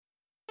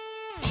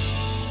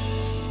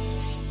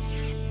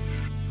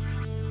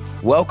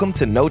Welcome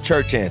to No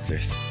Church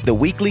Answers, the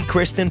weekly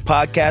Christian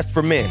podcast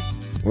for men.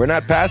 We're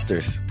not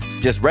pastors,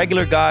 just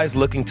regular guys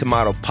looking to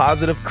model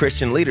positive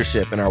Christian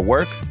leadership in our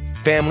work,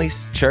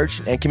 families,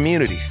 church, and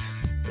communities.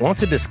 Want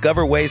to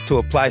discover ways to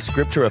apply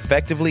Scripture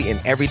effectively in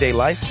everyday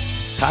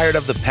life? Tired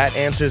of the pat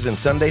answers in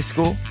Sunday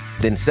school?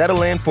 Then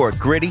settle in for a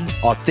gritty,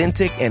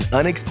 authentic, and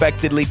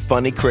unexpectedly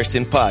funny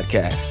Christian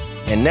podcast.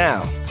 And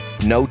now,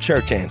 No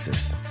Church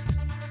Answers.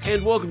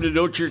 And welcome to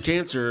No Church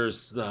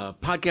Answers,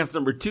 podcast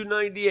number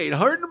 298.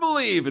 Hard to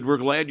believe, and we're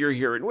glad you're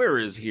here. And where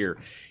is here?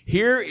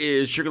 Here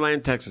is Sugar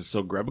Land, Texas.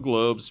 So grab a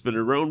globe, spin it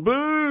around,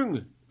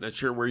 boom! Not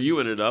sure where you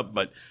ended up,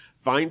 but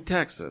find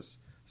Texas.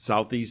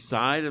 Southeast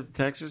side of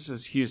Texas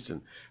is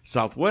Houston.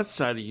 Southwest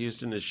side of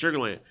Houston is Sugar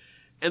Land.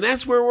 And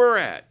that's where we're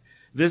at.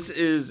 This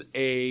is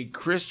a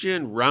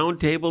Christian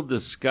roundtable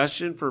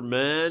discussion for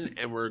men,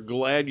 and we're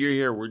glad you're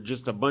here. We're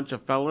just a bunch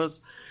of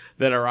fellas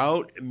that are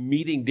out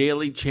meeting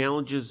daily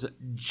challenges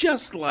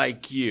just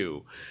like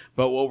you.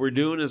 But what we're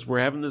doing is we're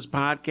having this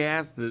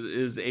podcast that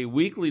is a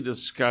weekly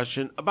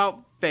discussion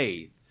about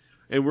faith,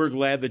 and we're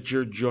glad that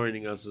you're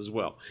joining us as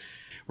well.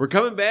 We're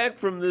coming back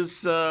from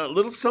this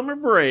little summer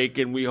break,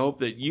 and we hope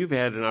that you've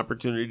had an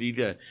opportunity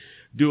to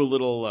do a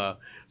little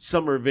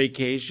summer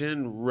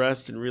vacation,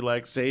 rest and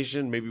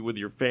relaxation, maybe with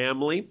your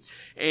family.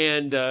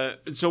 And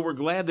so we're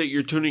glad that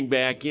you're tuning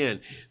back in.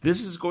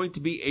 This is going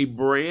to be a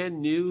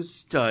brand new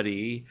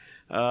study.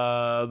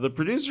 The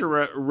producer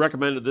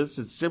recommended this.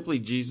 It's Simply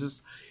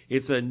Jesus.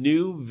 It's a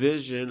new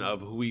vision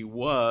of who he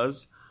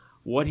was,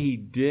 what he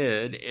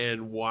did,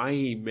 and why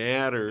he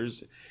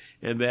matters.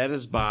 And that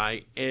is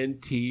by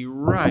N.T.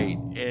 Wright.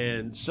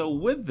 And so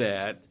with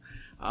that,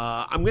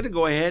 I'm going to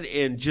go ahead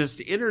and just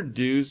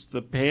introduce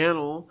the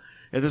panel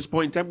at this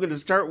point in time. I'm going to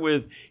start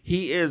with,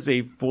 he is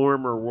a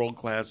former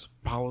world-class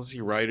policy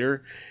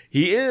writer.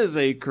 He is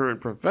a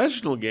current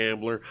professional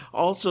gambler,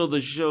 also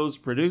the show's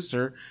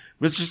producer,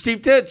 Mr.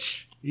 Steve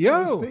Titch.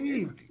 Yo,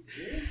 Steve.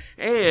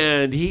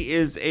 And he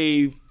is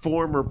a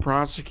former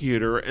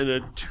prosecutor, an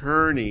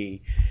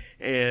attorney,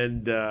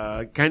 and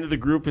kind of the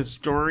group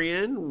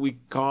historian. We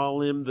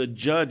call him the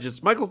judge.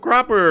 It's Michael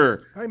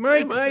Cropper. Hi, Mike.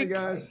 Hey, Mike. Hey,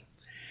 guys.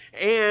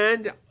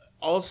 And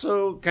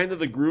also kind of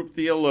the group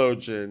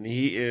theologian.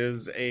 He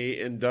is a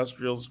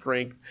industrial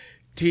strength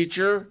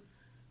teacher,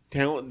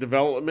 talent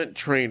development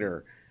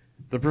trainer,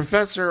 the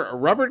professor,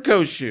 Robert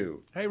Koshu.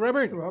 Hey,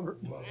 Robert.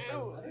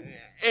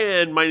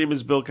 And my name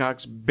is Bill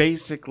Cox,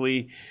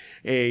 basically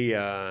a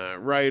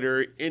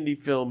writer, indie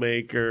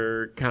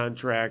filmmaker,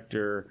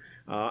 contractor,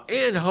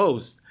 and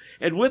host.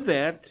 And with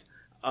that,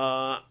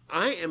 I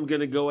am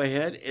going to go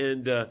ahead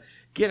and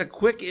get a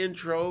quick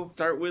intro.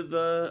 Start with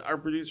our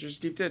producer,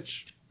 Steve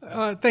Titch.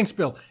 Thanks,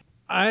 Bill.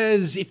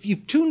 As if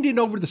you've tuned in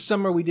over the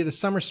summer, we did a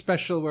summer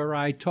special where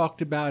I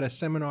talked about a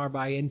seminar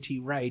by N.T.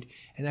 Wright,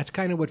 and that's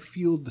kind of what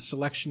fueled the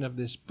selection of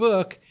this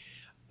book.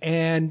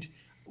 And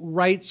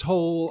Wright's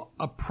whole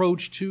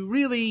approach to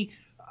really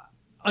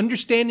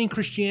understanding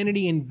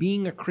Christianity and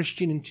being a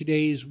Christian in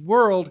today's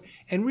world.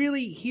 And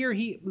really here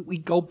we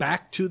go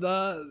back to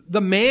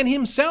the man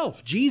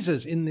himself,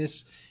 Jesus, in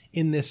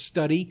this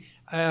study.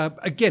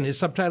 Again, his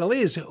subtitle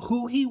is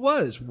Who He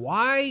Was.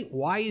 Why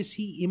is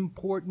he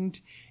important?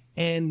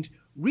 And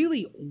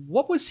really,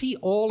 what was he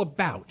all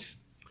about?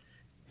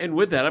 And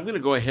with that, I'm going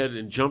to go ahead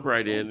and jump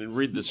right in and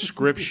read the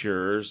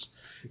scriptures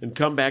and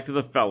come back to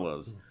the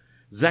fellas.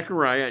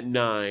 Zechariah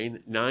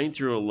 9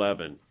 through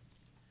 11.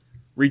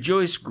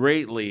 Rejoice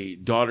greatly,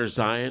 daughter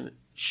Zion.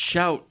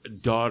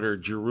 Shout, daughter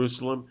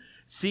Jerusalem.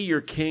 See,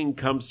 your king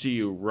comes to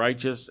you,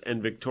 righteous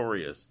and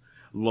victorious,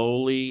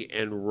 lowly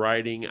and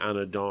riding on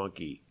a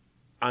donkey,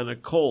 on a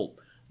colt,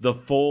 the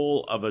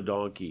foal of a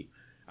donkey.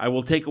 I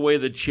will take away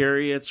the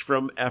chariots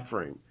from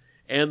Ephraim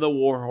and the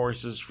war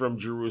horses from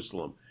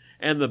Jerusalem,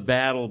 and the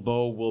battle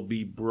bow will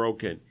be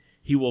broken.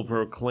 He will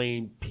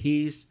proclaim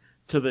peace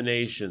to the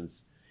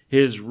nations.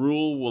 His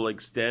rule will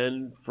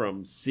extend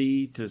from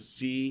sea to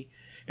sea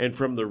and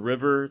from the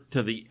river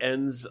to the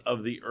ends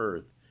of the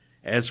earth.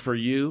 As for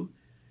you,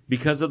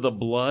 because of the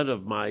blood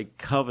of my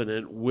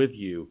covenant with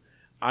you,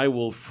 I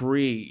will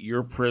free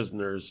your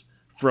prisoners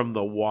from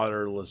the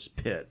waterless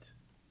pit.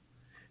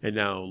 And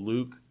now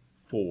Luke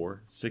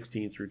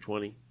 4:16 through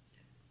 20.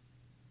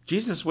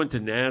 Jesus went to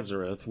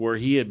Nazareth, where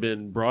he had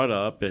been brought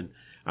up, and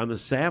on the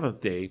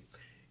Sabbath day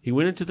he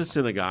went into the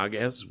synagogue,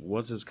 as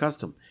was his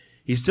custom.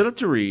 He stood up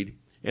to read,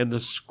 and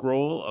the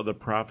scroll of the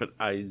prophet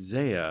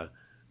Isaiah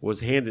was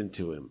handed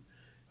to him.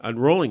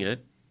 Unrolling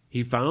it,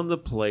 he found the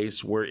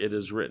place where it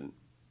is written,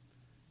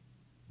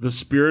 "The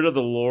Spirit of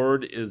the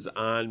Lord is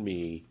on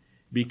me,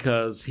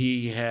 because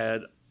he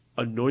had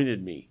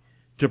anointed me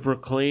to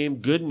proclaim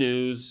good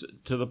news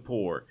to the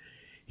poor.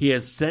 He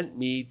has sent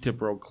me to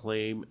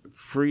proclaim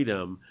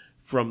freedom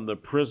from the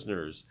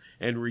prisoners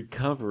and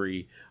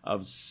recovery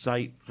of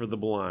sight for the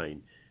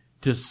blind,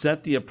 to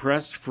set the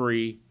oppressed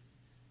free,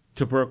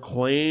 to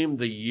proclaim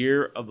the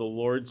year of the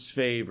Lord's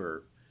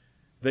favor."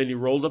 Then he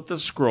rolled up the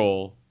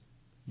scroll,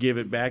 gave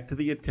it back to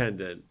the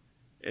attendant,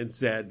 and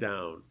sat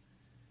down.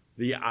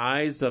 The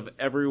eyes of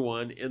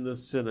everyone in the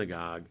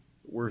synagogue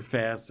were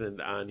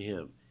fastened on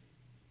him.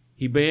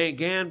 He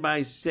began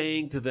by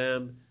saying to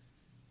them,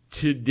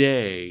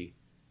 "Today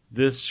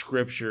this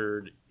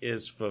scripture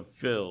is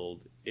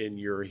fulfilled in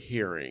your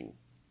hearing."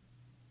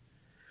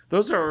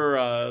 Those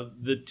are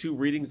the two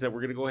readings that we're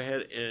going to go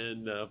ahead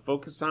and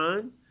focus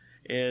on.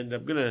 And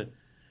I'm going to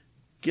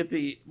get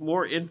the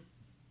more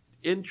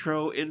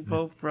intro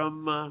info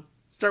from,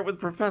 start with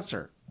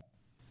Professor.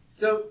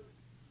 So,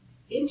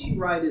 N.T.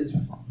 Wright is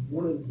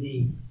one of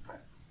the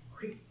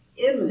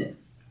preeminent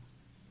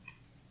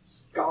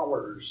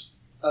scholars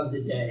of the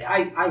day.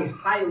 I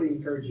highly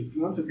encourage you, if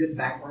you want some good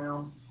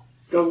background,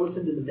 go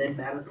listen to the Men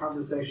Matter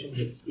conversation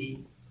that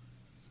Steve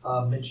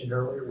mentioned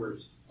earlier, where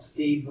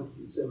Steve went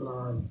to the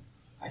seminar and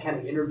I kind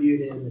of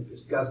interviewed him and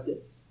discussed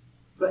it.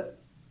 But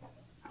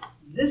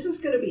this is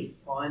going to be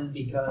fun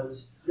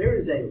because there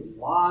is a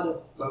lot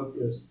of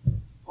focus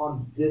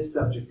on this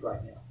subject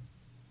right now.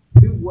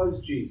 Who was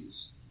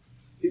Jesus?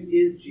 Who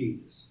is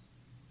Jesus?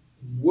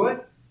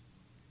 What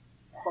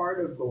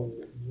part of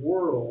the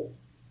world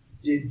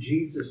did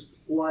Jesus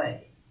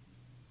play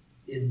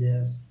in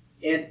this?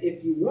 And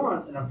if you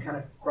want, and I'm kind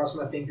of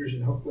crossing my fingers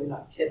and hopefully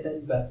not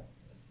tipping, but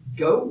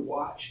go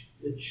watch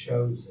The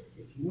Chosen.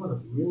 If you want a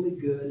really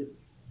good,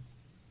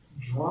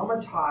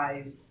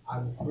 dramatized, I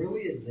will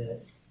freely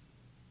admit,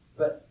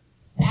 but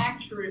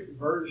accurate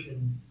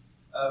version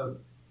of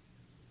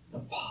the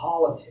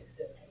politics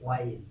at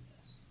play in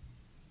this.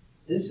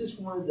 This is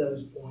one of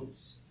those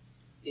points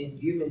in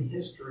human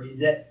history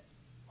that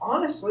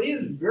honestly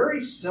is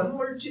very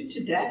similar to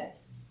today.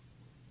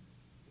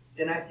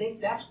 And I think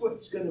that's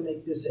what's going to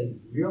make this a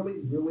really,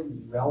 really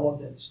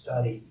relevant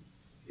study,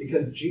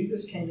 because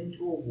Jesus came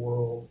into a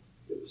world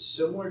that was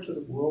similar to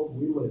the world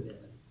we live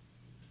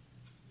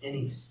in, and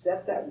he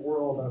set that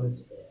world on its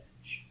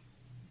edge.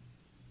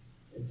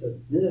 And so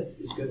this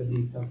is going to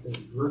be something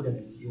we're going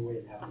to enjoy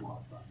and have a lot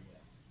of fun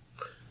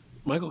with.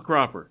 Michael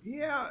Cropper.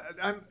 Yeah,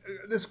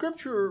 the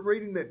scripture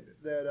reading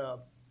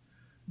that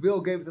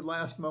Bill gave at the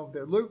last moment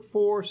there, Luke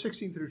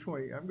 4:16 through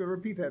 20. I'm going to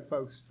repeat that,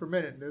 folks, for a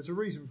minute. There's a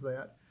reason for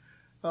that.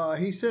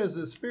 He says,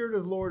 "The Spirit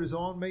of the Lord is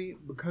on me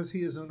because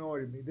he has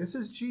anointed me." This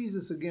is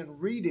Jesus again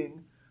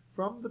reading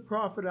from the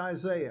prophet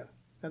Isaiah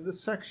and the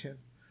section.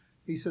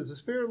 He says, "The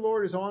Spirit of the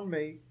Lord is on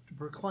me to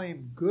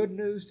proclaim good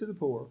news to the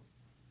poor.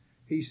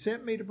 He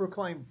sent me to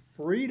proclaim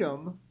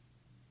freedom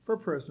for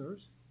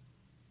prisoners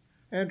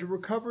and to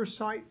recover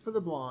sight for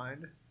the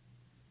blind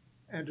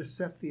and to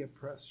set the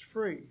oppressed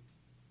free.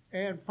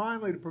 And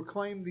finally, to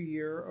proclaim the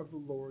year of the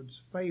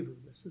Lord's favor."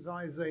 This is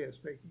Isaiah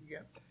speaking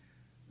again.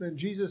 Then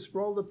Jesus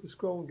rolled up the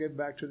scroll and gave it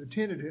back to the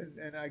attendant,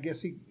 and I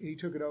guess he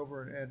took it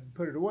over and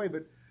put it away.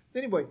 But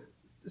anyway,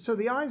 so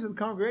the eyes of the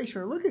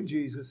congregation are looking at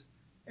Jesus,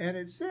 and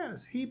it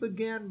says, he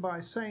began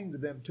by saying to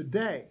them,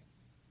 "Today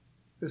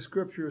the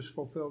scripture is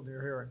fulfilled in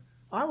your hearing."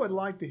 I would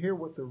like to hear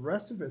what the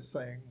rest of his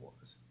saying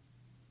was.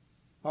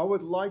 I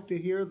would like to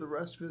hear the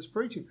rest of his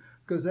preaching,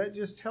 because that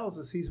just tells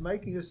us he's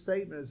making a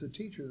statement as a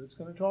teacher that's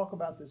going to talk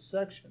about this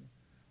section.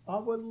 I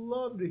would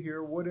love to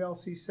hear what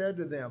else he said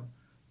to them.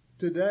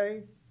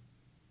 Today,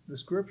 the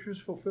scripture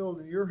is fulfilled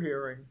in your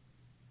hearing,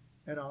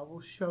 and I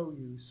will show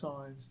you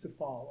signs to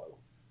follow.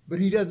 But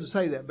he doesn't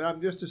say that, but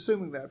I'm just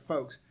assuming that,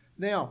 folks.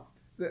 Now,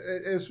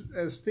 as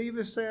Steve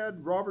has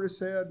said, Robert has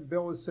said,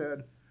 Bill has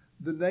said,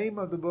 the name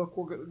of the book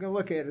we're going to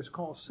look at is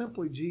called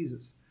simply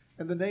Jesus.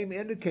 And the name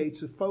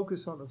indicates a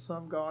focus on the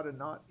Son of God and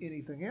not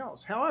anything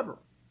else. However,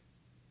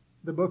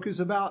 the book is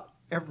about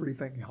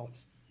everything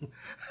else.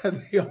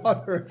 And the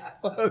author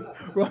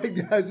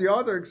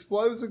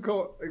explores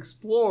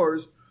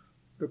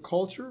the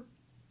culture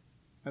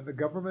and the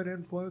government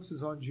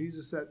influences on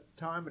Jesus at the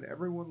time and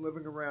everyone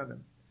living around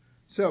him.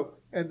 So,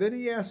 and then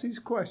he asks these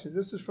questions.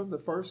 This is from the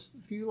first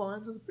few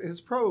lines of his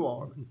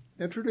prologue,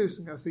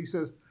 introducing us. He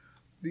says,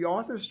 the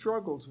author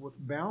struggles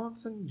with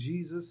balancing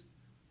Jesus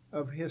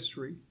of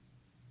history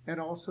and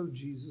also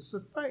Jesus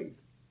of faith.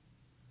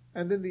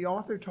 And then the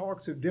author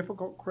talks of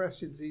difficult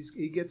questions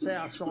he gets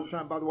asked all the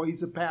time. By the way,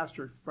 he's a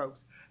pastor,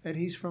 folks, and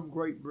he's from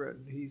Great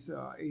Britain. He's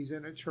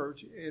in a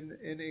church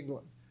in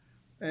England.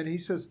 And he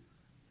says,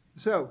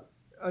 so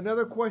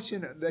another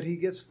question that he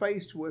gets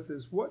faced with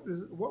is, what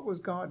was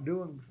God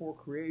doing before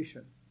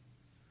creation?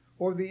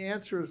 Or the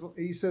answer is,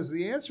 he says,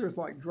 the answer is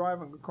like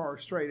driving a car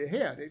straight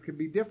ahead. It can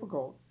be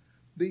difficult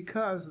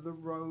because the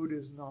road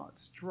is not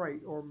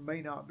straight or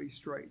may not be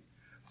straight.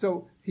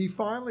 So he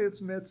finally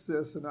admits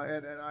this, and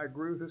I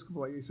agree with this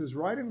completely. He says,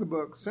 writing the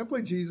book,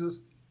 Simply Jesus,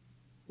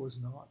 was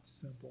not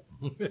simple.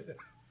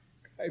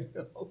 I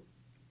know.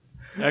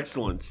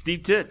 Excellent.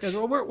 Steve Titch. Yeah,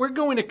 well, we're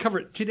going to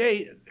cover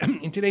today,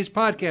 in today's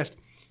podcast,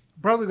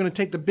 probably going to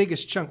take the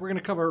biggest chunk. We're going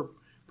to cover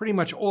pretty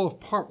much all of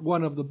part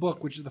one of the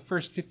book, which is the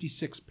first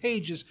 56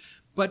 pages.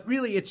 But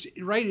really, it's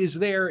Wright is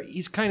there.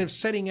 He's kind of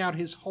setting out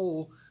his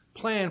whole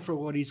plan for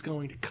what he's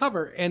going to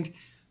cover. And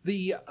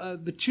the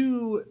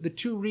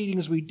two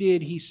readings we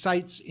did, he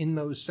cites in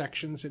those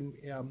sections,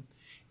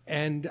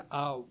 and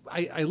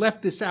I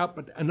left this out,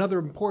 but another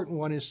important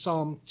one is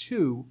Psalm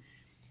 2.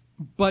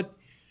 But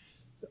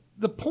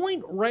the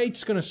point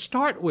Wright's going to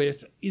start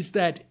with is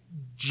that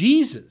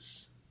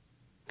Jesus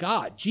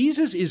God.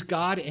 Jesus is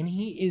God, and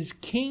he is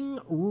king,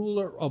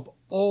 ruler of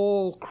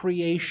all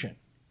creation.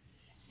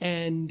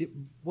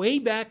 And way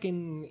back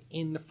in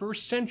the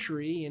first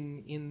century,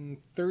 in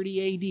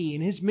 30 AD,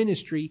 in his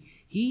ministry,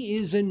 he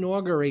is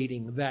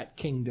inaugurating that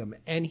kingdom,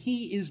 and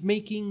he is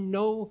making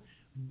no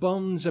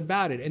bones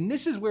about it. And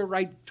this is where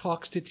Wright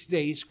talks to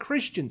today's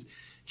Christians.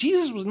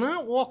 Jesus was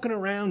not walking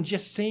around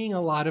just saying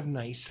a lot of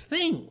nice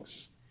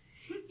things.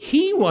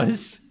 He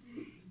was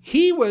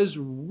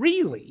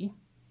really,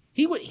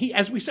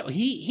 as we said,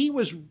 he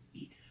was,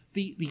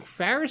 the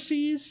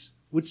Pharisees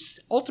would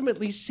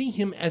ultimately see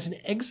him as an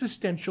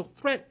existential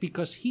threat,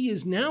 because he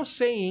is now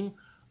saying,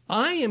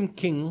 I am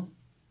king.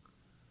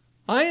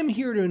 I am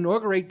here to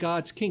inaugurate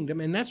God's kingdom.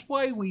 And that's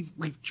why I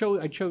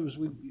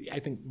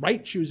think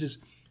Wright chooses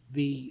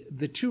the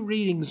two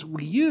readings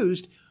we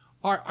used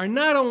are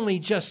not only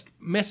just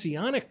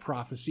messianic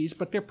prophecies,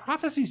 but they're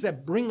prophecies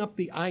that bring up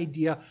the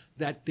idea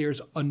that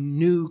there's a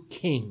new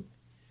king.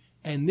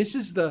 And this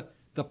is the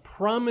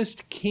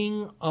promised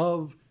king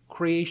of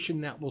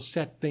creation that will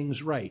set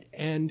things right.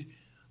 And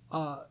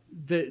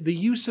the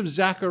use of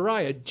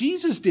Zechariah,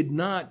 Jesus did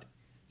not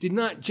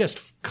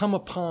just come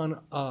upon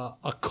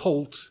a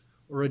colt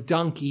or a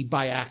donkey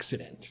by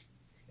accident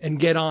and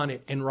get on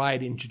it and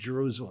ride into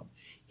Jerusalem.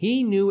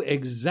 He knew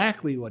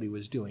exactly what he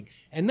was doing.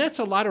 And that's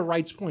a lot of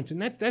Wright's points.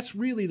 And that's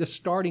really the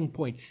starting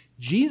point.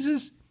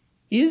 Jesus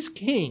is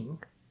king,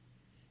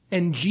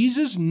 and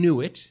Jesus knew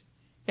it,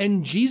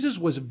 and Jesus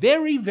was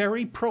very,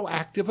 very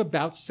proactive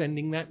about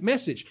sending that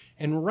message.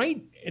 And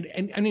Wright,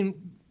 and I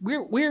mean,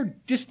 we're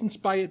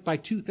distanced by it by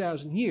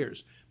 2,000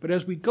 years. But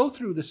as we go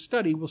through the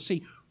study, we'll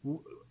see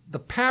the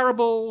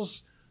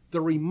parables, the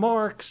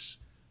remarks,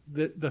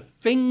 the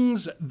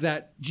things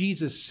that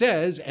Jesus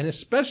says, and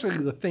especially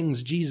the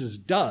things Jesus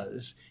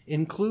does,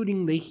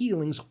 including the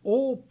healings,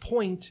 all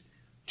point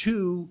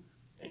to,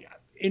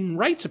 in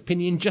Wright's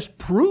opinion, just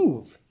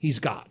prove he's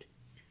God.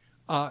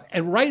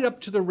 And right up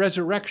to the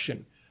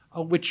resurrection,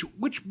 which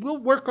we'll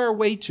work our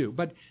way to.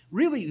 But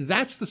really,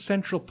 that's the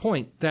central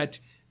point, that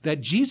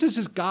Jesus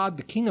is God,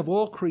 the King of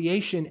all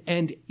creation,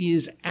 and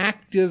is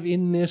active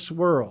in this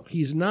world.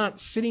 He's not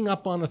sitting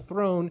up on a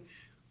throne,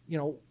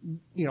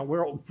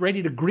 we're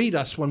ready to greet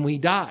us when we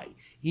die.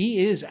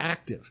 He is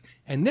active.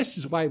 And this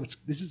is why it's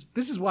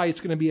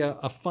going to be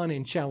a fun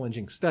and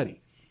challenging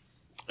study.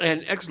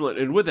 And excellent.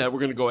 And with that, we're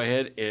going to go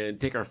ahead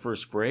and take our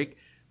first break.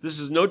 This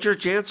is No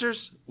Church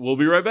Answers. We'll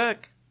be right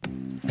back.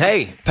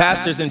 Hey,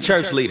 pastors and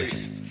church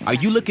leaders. Are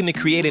you looking to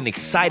create an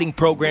exciting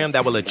program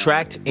that will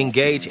attract,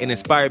 engage, and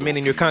inspire men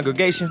in your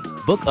congregation?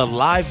 Book a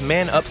live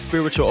Man Up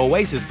Spiritual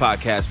Oasis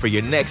podcast for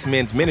your next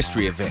men's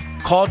ministry event.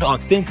 Called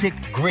Authentic,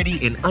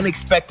 Gritty, and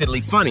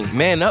Unexpectedly Funny,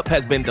 Man Up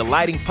has been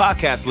delighting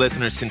podcast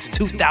listeners since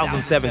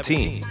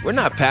 2017. We're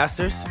not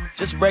pastors,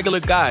 just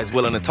regular guys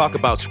willing to talk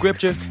about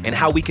scripture and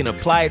how we can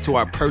apply it to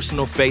our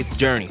personal faith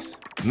journeys.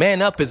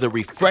 Man Up is a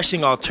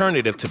refreshing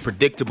alternative to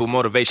predictable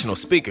motivational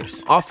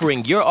speakers,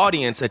 offering your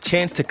audience a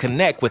chance to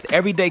connect with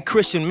everyday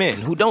Christian men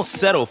who don't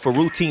settle for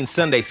routine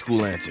Sunday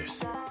school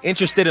answers.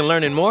 Interested in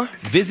learning more?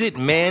 Visit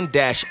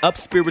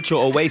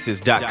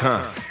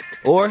man-upspiritualoasis.com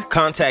or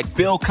contact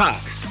Bill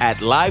Cox at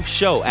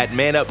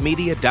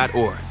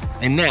liveshow@manupmedia.org.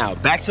 And now,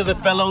 back to the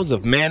fellows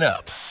of Man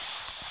Up.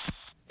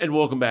 And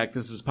welcome back.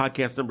 This is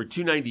podcast number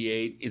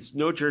 298. It's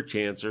No Church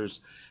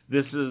Answers.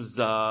 This is,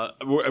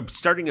 we're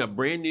starting a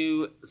brand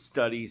new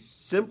study,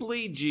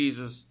 Simply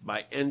Jesus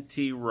by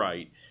N.T.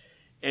 Wright.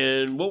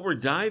 And what we're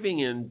diving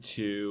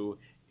into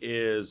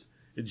is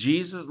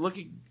Jesus,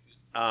 looking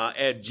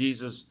at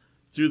Jesus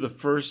through the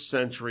first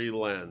century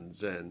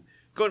lens. And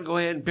go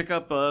ahead and pick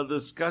up a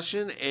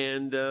discussion.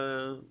 And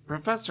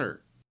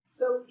Professor.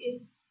 So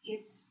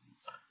it's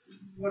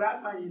what I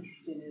find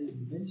interesting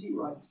is N.T.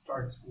 Wright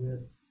starts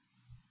with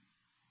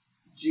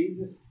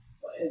Jesus.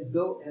 As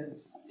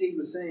Steve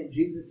was saying,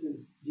 Jesus is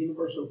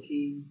universal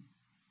King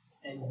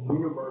and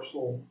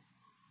universal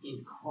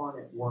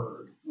incarnate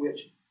Word,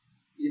 which,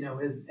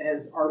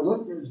 as our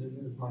listeners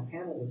and as my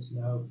panelists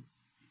know,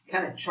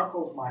 kind of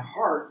chuckles my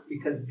heart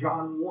because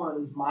John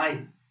 1 is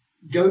my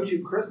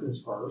go-to Christmas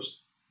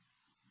verse.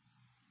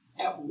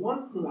 At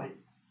one point,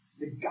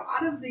 the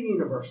God of the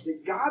universe,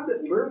 the God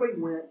that literally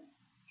went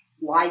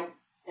light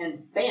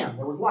and bam,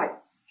 there was light.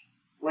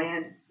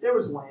 There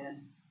was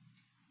land,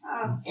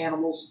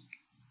 animals.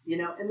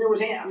 And there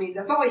was,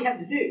 that's all he had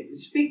to do,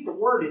 is speak the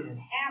word and it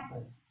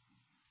happened.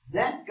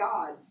 That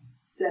God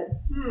said,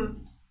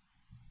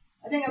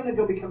 I think I'm going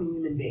to go become a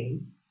human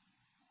being.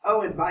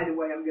 Oh, and by the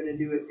way, I'm going to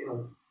do it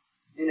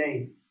in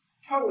a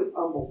totally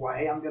humble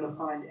way. I'm going to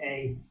find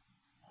a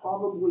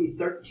probably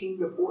 13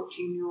 to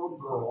 14-year-old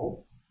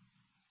girl.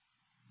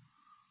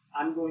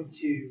 I'm going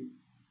to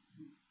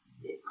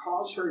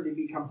cause her to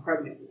become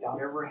pregnant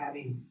without ever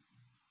having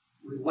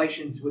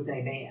relations with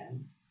a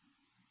man.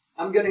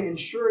 I'm going to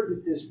ensure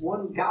that this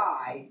one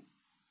guy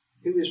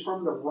who is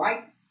from the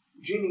right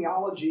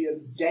genealogy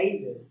of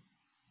David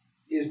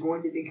is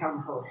going to become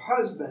her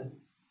husband,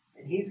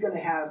 and he's going to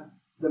have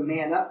the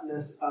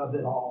man-upness of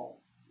it all.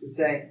 To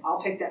say,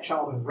 I'll take that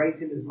child and raise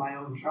him as my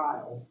own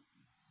child.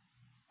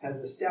 as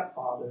a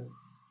stepfather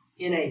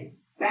in a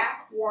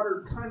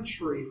backwater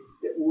country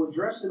that we'll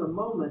address in a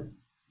moment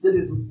that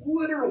is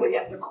literally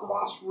at the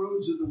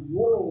crossroads of the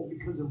world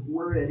because of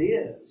where it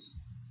is.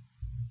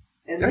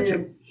 And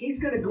then he's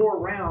going to go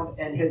around,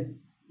 and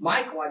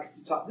Mike likes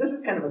to talk. This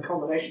is kind of a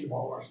culmination of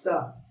all of our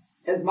stuff.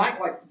 As Mike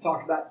likes to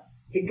talk about,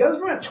 he goes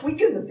around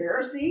tweaking the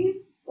Pharisees.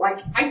 Like,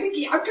 I'm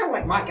kind of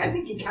like Mike. I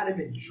think he kind of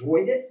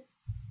enjoyed it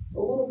a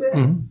little bit.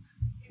 Mm-hmm.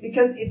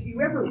 Because if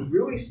you ever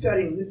really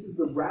study, and this is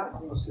the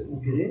radicalness that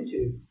we'll get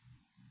into,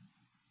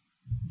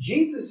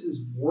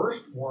 Jesus'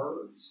 worst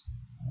words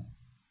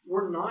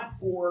were not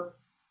for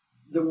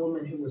the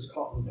woman who was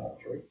caught in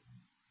adultery,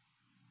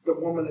 the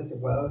woman at the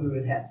well who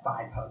had had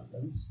 5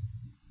 husbands,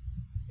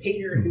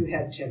 Peter who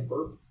had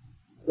temper,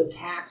 the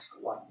tax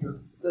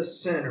collector, the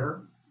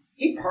sinner.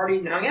 He partied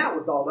and hung out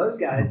with all those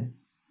guys.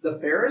 The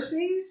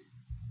Pharisees,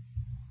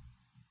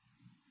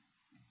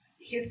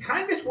 his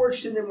kindest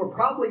words to them were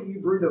probably, "You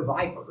brood of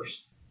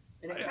vipers."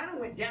 And it kind of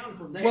went down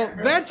from there.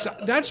 Well,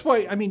 that's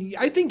why, I mean,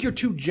 I think you're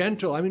too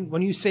gentle. I mean,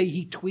 when you say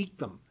he tweaked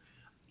them,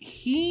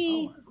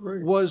 he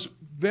was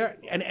very,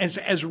 and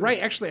as right,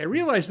 actually, I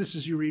realize this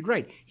as you read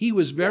right, he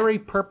was very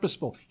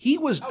purposeful. He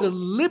was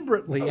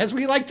deliberately, as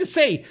we like to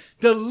say,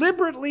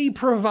 deliberately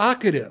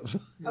provocative.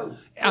 With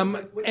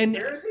and the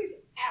Pharisees?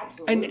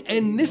 Absolutely.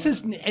 And this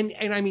is,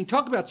 and I mean,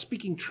 talk about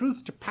speaking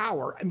truth to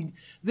power. I mean,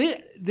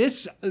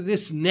 this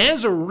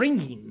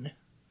Nazarene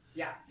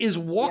is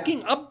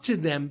walking up to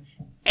them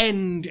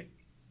and,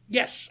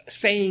 yes,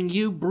 saying,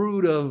 "You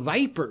brood of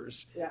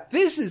vipers." Yeah.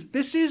 This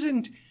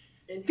isn't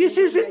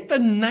the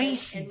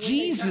nice Jesus.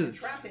 When they try to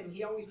trap him,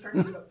 he always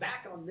turns it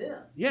back on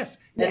them. Yes.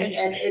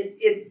 And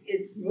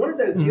it's one of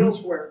those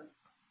deals where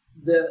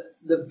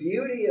the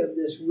beauty of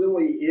this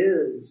really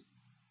is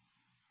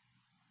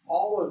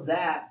all of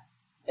that,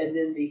 and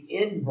then the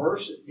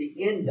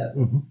end of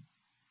it,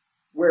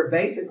 where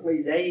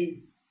basically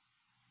they,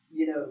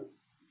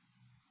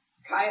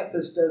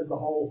 Caiaphas does the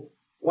whole,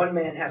 one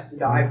man has to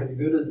die for the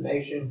good of the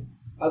nation,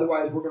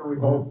 otherwise we're going to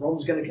revolt,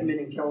 Rome's going to come in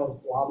and kill us,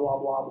 blah, blah,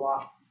 blah,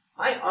 blah.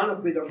 I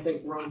honestly don't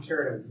think Rome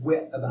cared a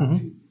whit about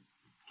Jesus.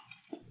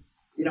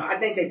 I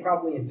think they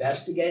probably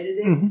investigated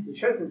it. The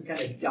Chosen's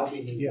kind of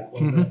delving into it a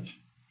little bit.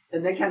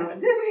 And they kind of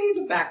went, he's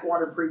a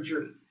backwater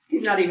preacher.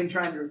 He's not even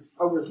trying to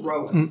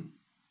overthrow us.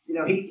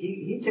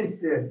 He tends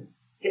to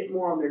hit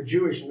more on their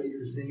Jewish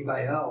leaders than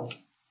anybody else.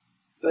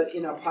 But,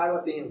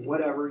 Pilate being,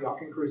 whatever, y'all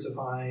can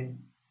crucify him.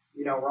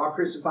 We're all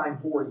crucifying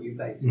for you,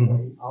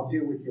 basically. I'll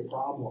deal with your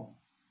problem.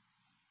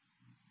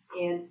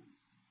 And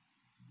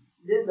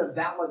then the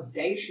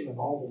validation of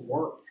all the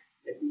work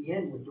at the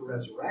end with the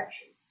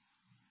resurrection.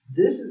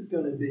 This is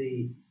going to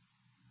be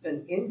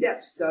an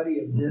in-depth study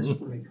of this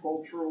from a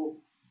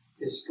cultural,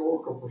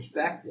 historical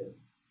perspective.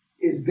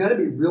 Is going to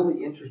be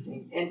really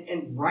interesting.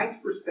 And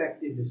Wright's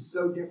perspective is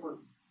so different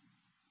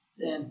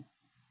than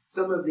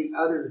some of the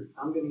other,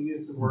 I'm going to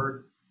use the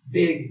word,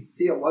 big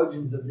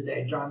theologians of the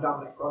day. John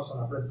Dominic Russell,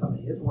 I've read some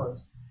of his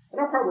works. And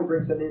I'll probably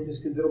bring some in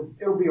just because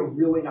it'll be a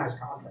really nice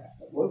contrast.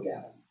 But look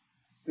at him.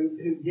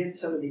 Who did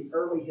some of the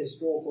early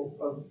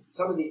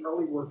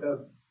work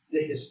of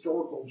the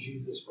historical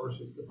Jesus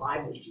versus the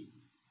Bible Jesus.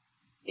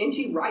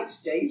 N.T. Wright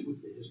stays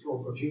with the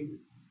historical Jesus.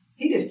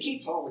 He just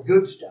keeps all the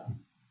good stuff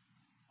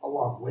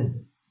along with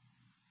it.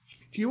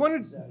 Do you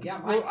want to? So, yeah,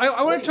 Mike,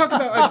 I want to talk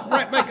about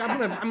Mike. I'm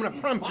going to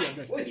prompt you on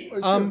this.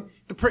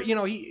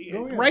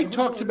 Wright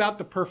talks about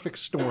the perfect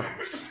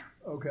storms.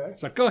 Okay.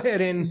 So go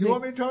ahead and you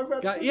want me to talk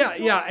about?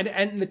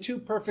 And the 2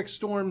 perfect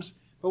storms.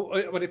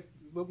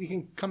 But we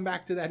can come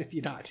back to that if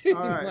you're not. All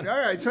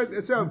right.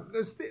 So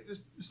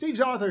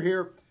Steve's author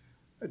here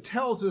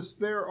tells us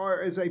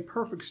there is a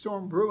perfect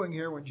storm brewing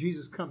here when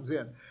Jesus comes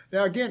in.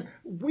 Now, again,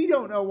 we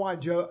don't know why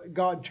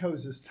God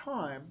chose this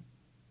time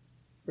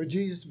for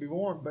Jesus to be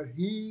born, but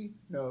He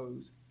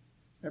knows.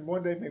 And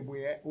one day maybe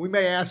we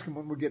may ask Him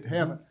when we get to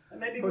heaven. And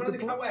maybe one of the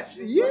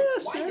questions.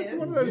 Yes, that's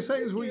one of those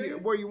things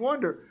where you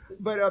wonder.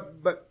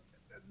 But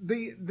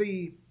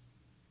the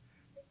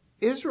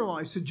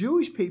Israelites, the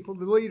Jewish people,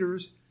 the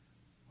leaders,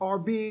 are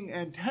being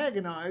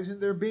antagonized and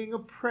they're being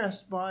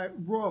oppressed by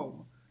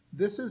Rome.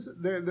 This is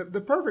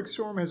the perfect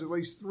storm has at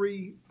least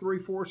three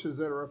forces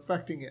that are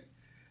affecting it,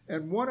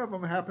 and one of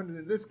them happened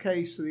in this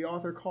case. The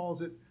author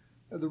calls it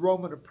the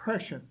Roman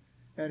oppression,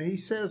 and he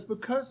says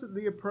because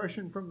the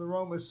oppression from the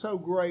Rome is so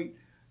great,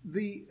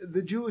 the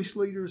Jewish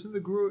leaders and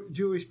the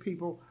Jewish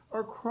people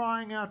are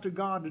crying out to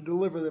God to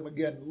deliver them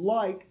again,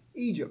 like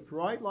Egypt,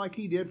 right? Like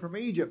He did from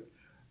Egypt.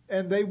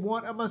 And they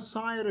want a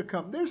Messiah to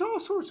come. There's all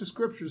sorts of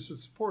scriptures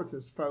that support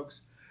this, folks,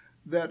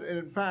 that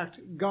in fact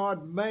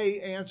God may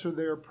answer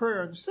their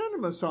prayer and send a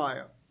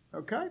Messiah,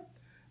 okay?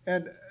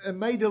 And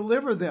may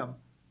deliver them.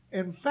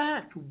 In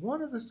fact,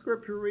 one of the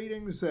scripture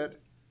readings that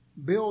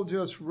Bill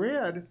just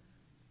read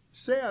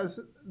says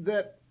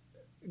that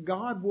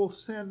God will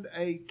send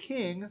a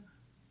king,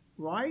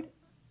 right?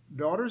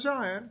 Daughter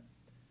Zion,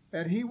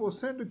 and He will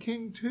send a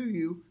king to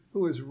you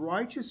who is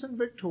righteous and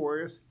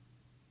victorious.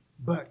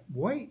 But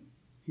wait.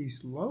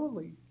 He's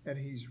lowly, and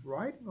He's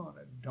riding on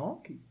a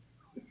donkey.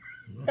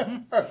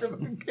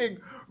 the king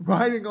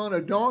riding on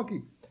a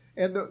donkey.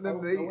 And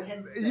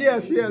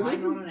yes,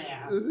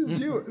 this is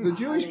the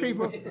Jewish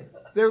people.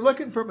 They're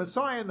looking for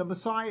Messiah, and the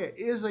Messiah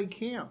is a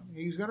king.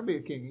 He's going to be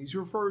a king. He's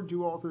referred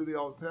to all through the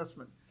Old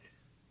Testament,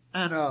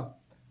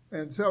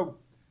 and so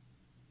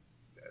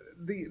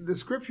the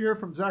scripture here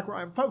from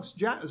Zechariah, and folks,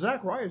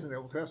 Zechariah is in the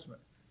Old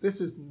Testament. This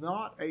is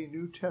not a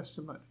New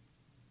Testament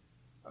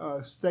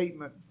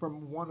statement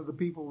from one of the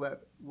people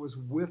that was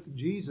with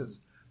Jesus.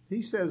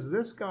 He says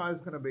this guy is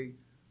going to be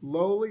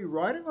lowly,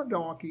 riding a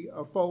donkey,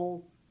 a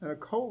foal, and a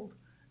colt,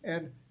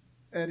 and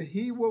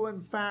he will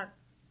in fact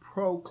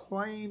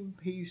proclaim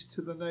peace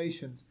to the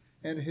nations,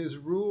 and his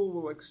rule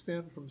will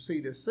extend from sea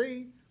to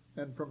sea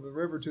and from the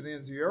river to the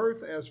ends of the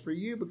earth. As for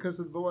you, because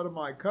of the blood of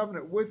my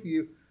covenant with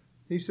you,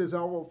 he says,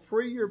 I will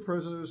free your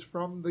prisoners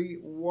from the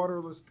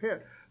waterless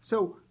pit.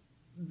 So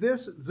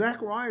this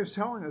Zechariah is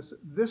telling us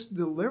this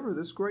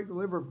great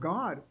deliverer of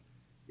God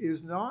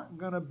is not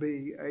going to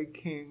be a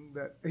king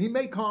that he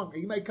may come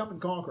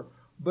and conquer,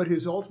 but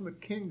his ultimate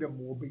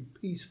kingdom will be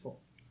peaceful.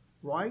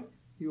 Right?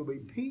 He will be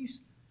peace,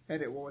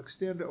 and it will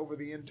extend over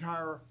the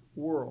entire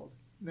world.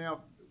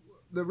 Now,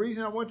 the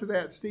reason I went to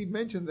that, Steve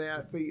mentioned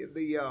that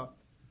the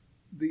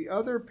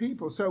other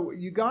people. So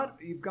you've got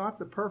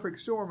the perfect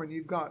storm, and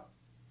you've got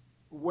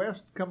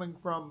west coming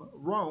from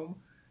Rome.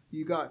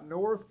 You got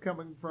north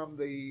coming from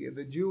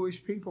the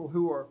Jewish people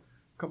who are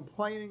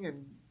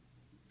complaining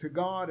to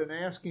God and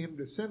asking Him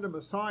to send a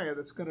Messiah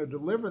that's going to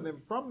deliver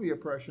them from the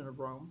oppression of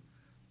Rome,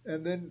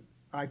 and then.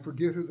 I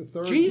forget who the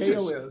third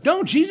Gale is.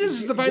 No,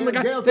 Jesus is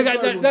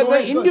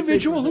the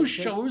individual who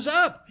shows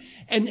up,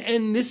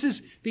 and this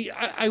is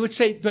I would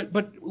say, but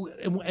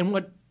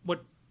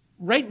what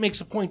Wright makes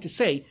a point to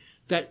say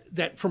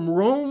that from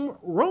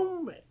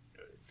Rome,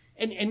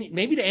 and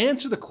maybe to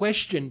answer the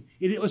question,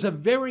 it was a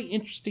very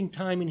interesting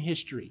time in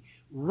history.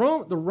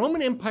 The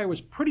Roman Empire was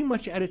pretty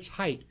much at its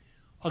height.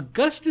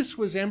 Augustus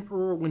was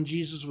emperor when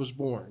Jesus was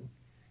born.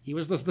 He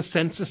was the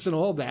census and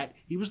all that.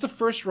 He was the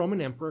first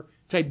Roman emperor.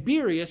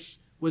 Tiberius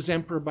was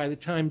emperor by the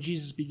time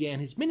Jesus began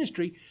his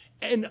ministry,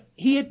 and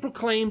he had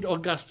proclaimed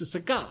Augustus a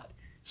god.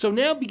 So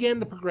now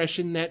began the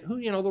progression that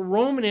the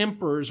Roman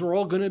emperors were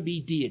all going to be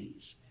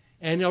deities.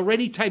 And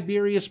already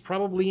Tiberius,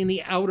 probably in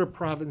the outer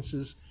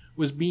provinces,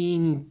 was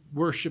being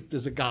worshipped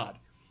as a god.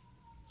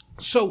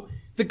 So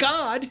the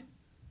god,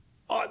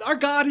 our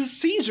god is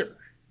Caesar,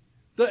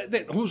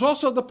 who's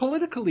also the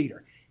political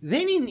leader.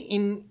 Then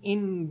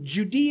in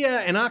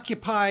Judea and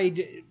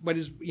occupied what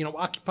is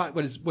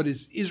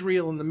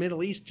Israel and the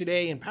Middle East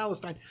today and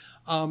Palestine,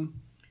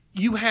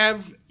 you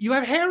have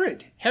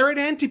Herod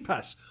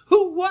Antipas,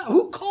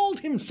 who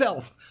called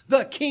himself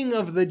the king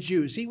of the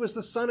Jews. He was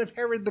the son of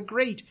Herod the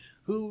Great,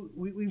 who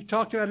we've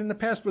talked about in the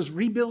past, was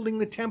rebuilding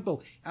the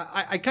temple.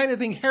 I kind of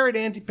think Herod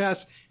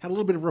Antipas had a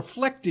little bit of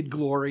reflected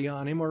glory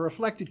on him, or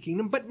reflected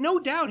kingdom, but no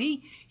doubt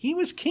he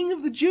was king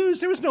of the Jews.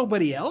 There was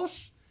nobody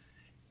else.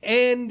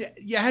 And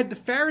you had the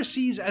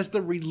Pharisees as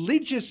the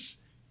religious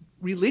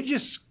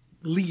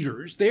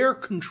leaders, their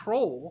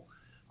control.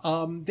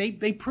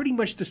 They pretty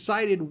much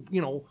decided,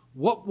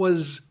 what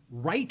was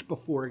right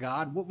before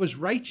God, what was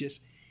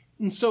righteous.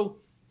 And so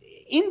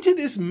into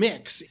this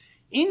mix,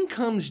 in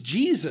comes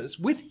Jesus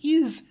with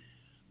his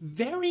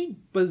very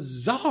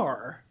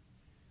bizarre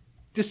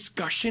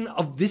discussion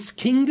of this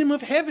kingdom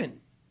of heaven,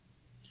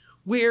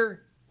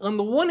 where on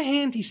the one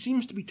hand, he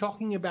seems to be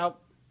talking about,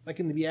 like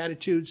in the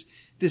Beatitudes,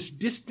 this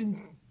distant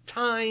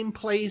time,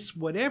 place,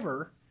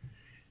 whatever.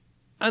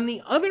 On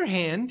the other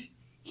hand,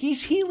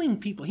 he's healing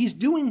people. He's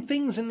doing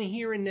things in the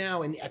here and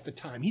now and at the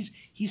time. He's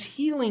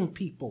healing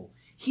people.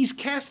 He's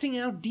casting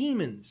out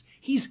demons.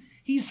 He's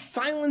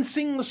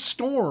silencing the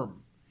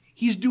storm.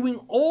 He's doing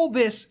all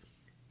this,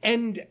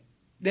 and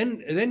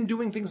then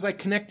doing things like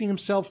connecting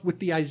himself with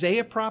the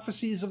Isaiah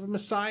prophecies of a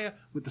Messiah,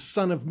 with the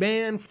Son of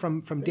Man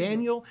from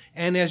Daniel,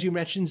 and as you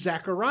mentioned,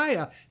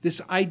 Zechariah,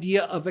 this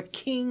idea of a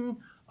king,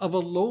 of a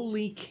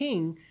lowly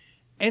king.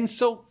 And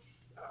so,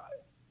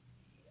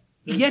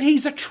 yet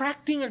he's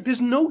attracting,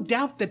 there's no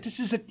doubt that this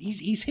is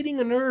he's hitting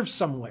a nerve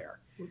somewhere.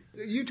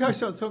 You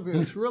touched on something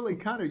that's really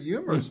kind of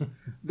humorous.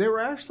 There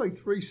were actually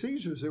 3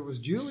 Caesars. There was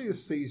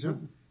Julius Caesar,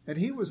 and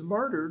he was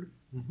murdered.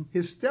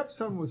 His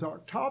stepson was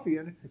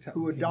Octavian,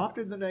 who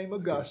adopted the name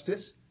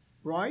Augustus,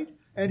 right?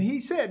 And he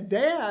said,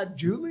 Dad,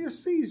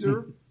 Julius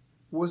Caesar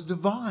was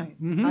divine.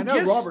 I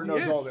know Robert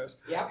knows all this.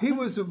 Yep. He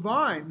was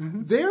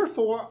divine.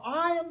 Therefore,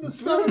 I am the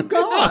Son of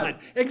God.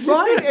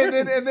 Exactly. Right?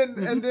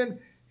 And then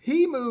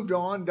he moved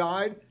on,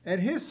 died,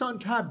 and his son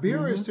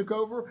Tiberius took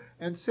over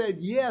and said,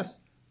 yes,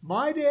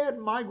 my dad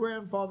and my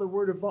grandfather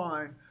were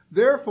divine.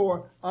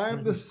 Therefore, I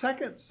am the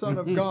second Son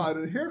of God.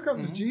 And here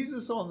comes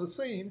Jesus on the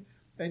scene.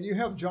 And you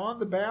have John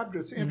the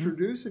Baptist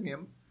introducing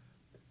him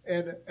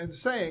and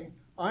saying,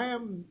 I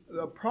am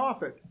the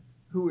prophet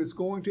who is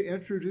going to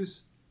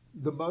introduce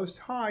the Most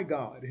High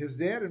God. His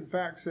dad, in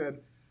fact, said,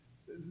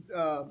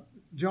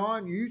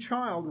 John, you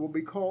child will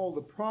be called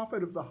the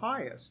prophet of the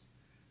highest,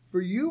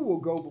 for you will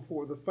go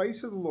before the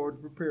face of the Lord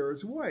to prepare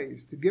his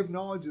ways, to give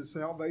knowledge of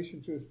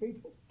salvation to his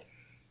people.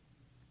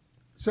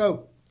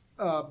 So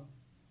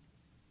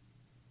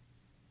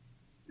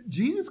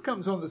Jesus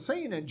comes on the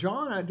scene, and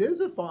John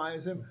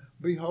identifies him,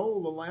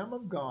 behold, the Lamb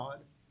of God.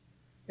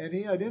 And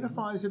he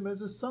identifies him as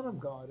the Son of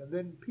God. And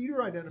then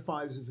Peter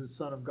identifies him as the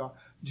Son of God.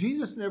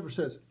 Jesus never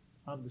says,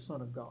 I'm the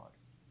Son of God.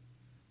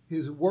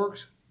 His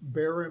works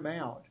bear him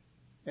out.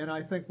 And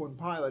I think when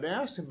Pilate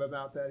asked him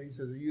about that, he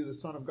says, are you the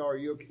Son of God? Are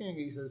you a king?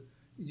 He says,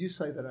 you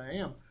say that I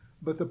am.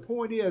 But the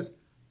point is,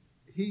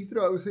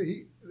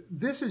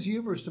 this is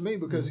humorous to me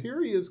because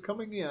here he is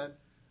coming in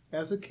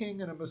as a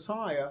king and a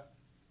Messiah,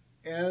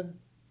 and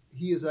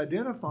he is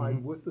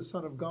identified with the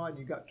Son of God. And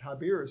you got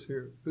Tiberius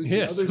here. Who's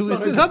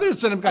the other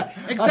Son of God?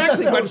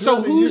 Exactly. But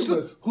so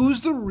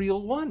who's the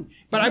real one?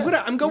 But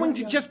I'm going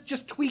to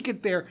just tweak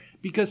it there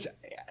because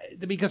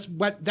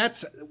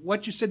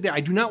what you said there. I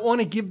do not want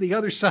to give the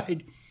other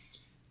side.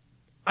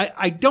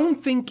 I don't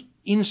think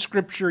in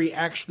Scripture he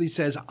actually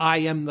says, I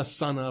am the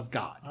Son of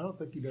God. I don't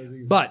think he does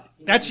either. But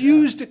that's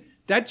used. He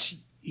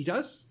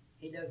does?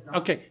 He does not.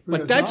 Okay,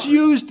 but that's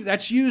used.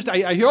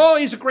 I hear, oh,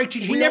 he's a great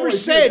teacher. He never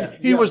said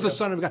he was the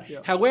Son of God. Yeah.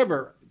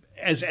 However,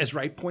 as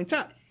Wright points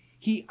out,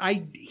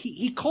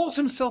 he calls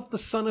himself the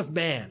Son of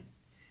Man.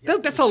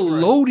 That's a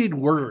loaded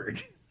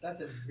word.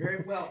 That's a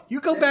very well. You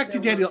go back to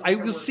Daniel. I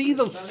will see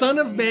the Son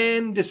of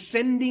Man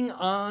descending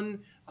on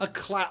a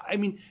cloud. I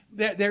mean,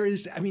 there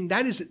is. I mean,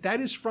 that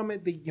is from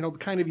it.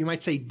 Kind of, you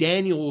might say,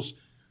 Daniel's,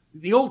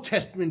 the Old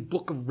Testament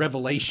book of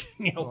Revelation.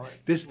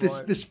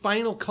 This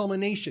final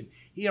culmination.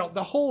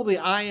 The whole,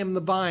 I am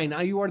the vine,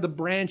 now you are the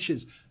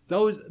branches.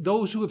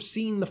 Those who have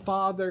seen the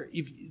Father,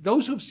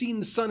 those who have seen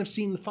the Son have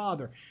seen the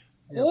Father.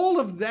 Yep. All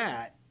of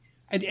that,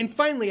 and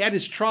finally at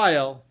his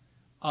trial,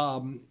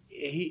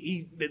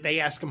 they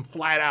ask him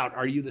flat out,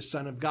 "Are you the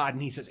Son of God?"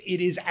 And he says,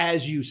 "It is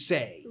as you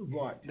say."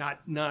 Right.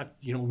 Not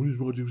what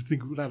do you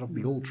think out of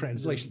the old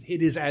translations?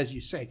 It is as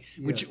you say,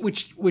 which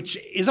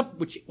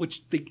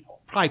the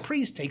high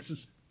priest takes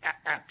as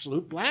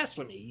absolute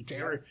blasphemy. He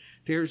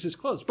tears his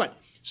clothes. But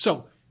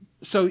so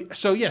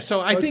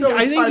I think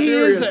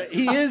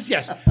he is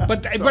yes.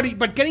 But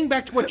getting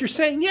back to what you're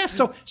saying, yes.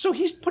 So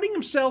he's putting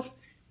himself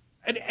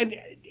and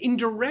in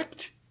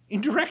direct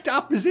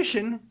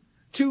opposition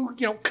to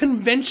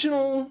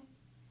conventional,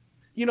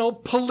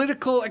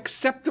 political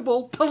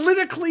acceptable,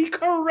 politically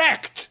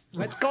correct,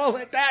 let's call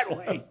it that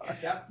way,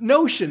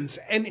 notions,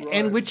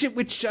 and which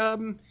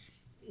again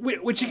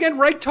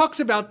Wright talks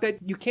about, that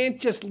you can't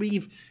just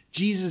leave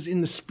Jesus in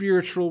the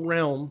spiritual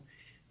realm,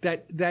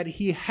 that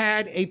he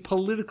had a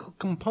political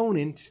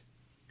component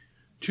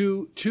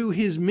to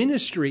his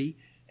ministry.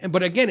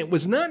 But again, it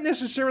was not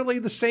necessarily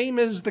the same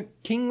as the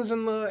kings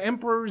and the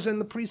emperors and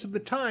the priests of the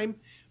time.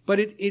 But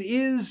it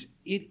is.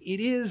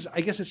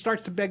 I guess it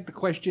starts to beg the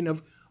question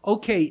of,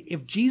 okay,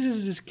 if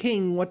Jesus is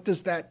king, what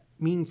does that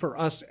mean for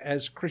us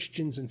as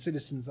Christians and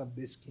citizens of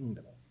this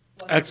kingdom?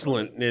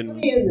 Excellent. Let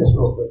me end this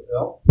real quick,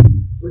 Bill,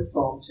 with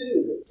Psalm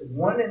 2. The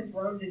one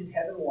enthroned in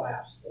heaven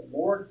laughs. The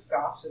Lord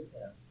scoffs at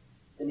them.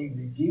 Then he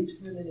rebukes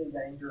them in his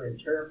anger and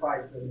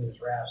terrifies them in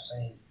his wrath,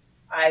 saying,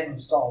 I have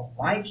installed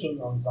my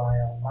king on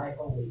Zion, my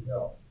holy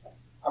hill.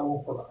 I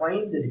will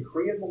proclaim the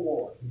decree of the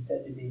Lord. He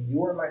said to me,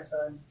 you are my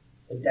son.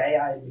 Today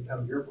I have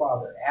become your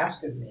father.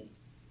 Ask of me,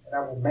 and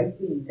I will make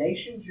the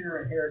nations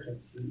your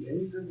inheritance, the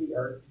ends of the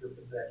earth your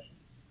possession.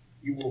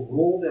 You will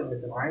rule them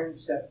with an iron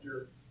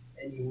scepter,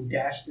 and you will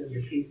dash them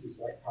to pieces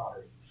like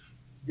pottery.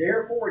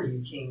 Therefore,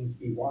 you kings,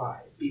 be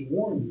wise. Be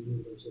warned, you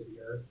rulers of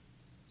the earth.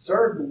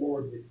 Serve the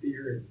Lord with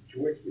fear and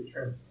rejoice with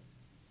trembling.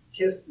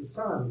 Kiss the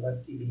Son,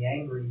 lest he be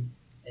angry,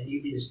 and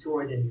you be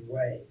destroyed in your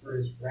way. For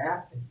his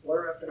wrath can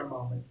flare up in a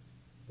moment.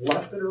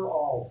 Blessed are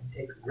all who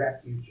take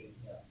refuge in him.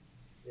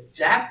 If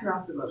that's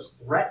not the most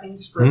threatening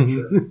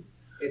scripture,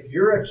 if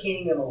you're a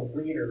king and a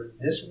leader in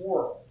this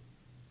world,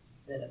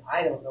 then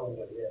I don't know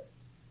what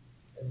is.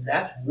 And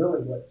that's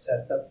really what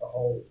sets up the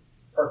whole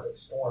perfect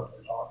storm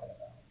we're talking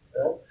about.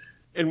 Bill?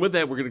 And with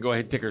that, we're going to go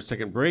ahead and take our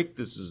second break.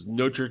 This is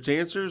No Church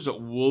Answers.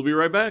 We'll be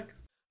right back.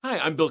 Hi,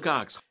 I'm Bill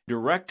Cox,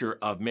 director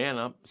of Man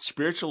Up,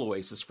 Spiritual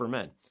Oasis for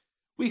Men.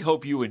 We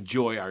hope you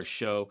enjoy our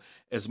show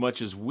as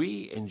much as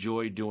we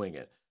enjoy doing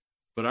it.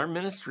 But our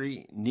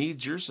ministry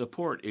needs your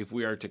support if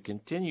we are to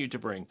continue to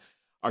bring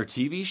our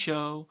TV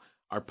show,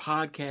 our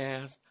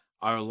podcast,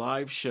 our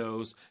live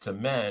shows to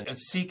men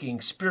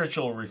seeking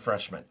spiritual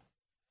refreshment.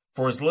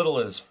 For as little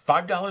as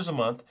 $5 a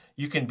month,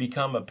 you can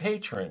become a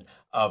patron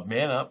of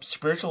Man Up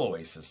Spiritual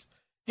Oasis.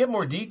 Get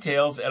more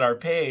details at our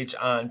page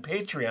on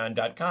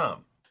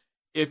patreon.com.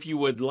 If you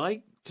would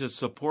like to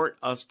support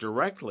us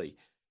directly,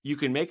 you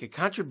can make a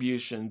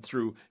contribution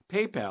through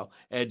PayPal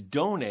at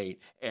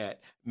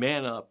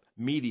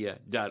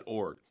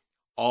donate@manupmedia.org.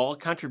 All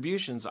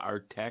contributions are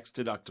tax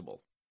deductible.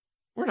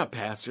 We're not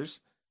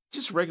pastors,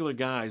 just regular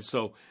guys,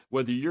 so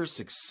whether you're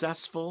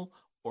successful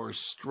or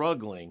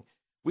struggling,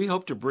 we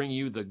hope to bring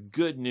you the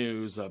good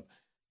news of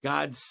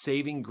God's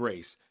saving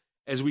grace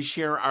as we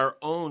share our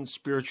own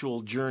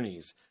spiritual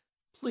journeys.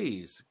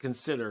 Please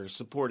consider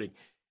supporting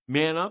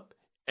Man Up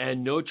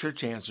and No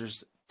Church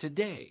Answers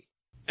today.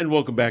 And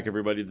welcome back,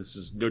 everybody. This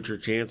is No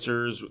Church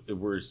Answers.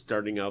 We're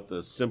starting out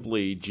the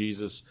Simply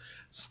Jesus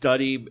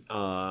study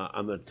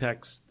on the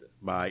text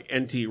by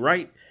N.T.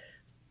 Wright,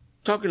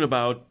 talking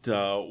about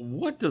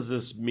what does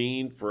this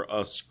mean for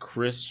us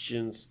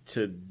Christians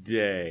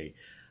today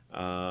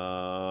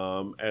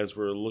as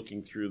we're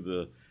looking through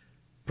the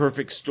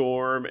perfect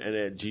storm and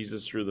at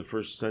Jesus through the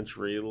first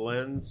century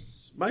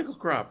lens. Michael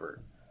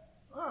Cropper.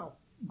 Wow,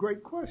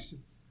 great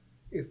question.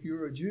 If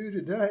you're a Jew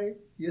today,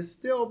 you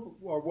still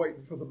are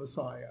waiting for the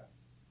Messiah,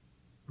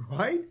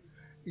 right?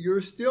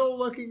 You're still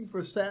looking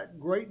for that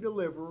great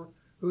deliverer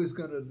who is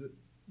going to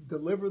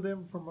deliver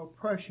them from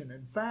oppression.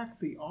 In fact,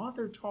 the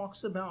author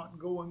talks about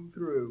going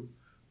through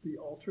the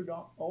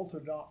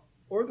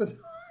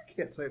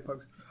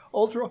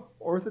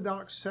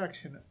ultra-Orthodox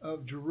section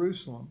of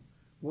Jerusalem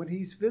when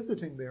he's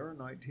visiting there in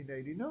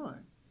 1989.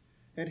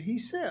 And he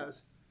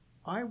says,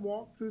 I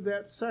walked through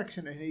that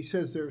section, and he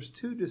says there's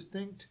two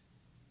distinct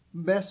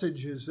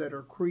messages that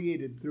are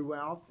created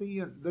throughout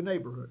the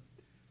neighborhood.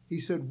 He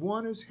said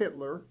one is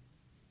Hitler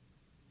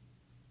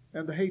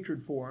and the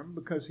hatred for him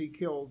because he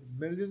killed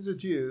millions of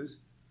Jews.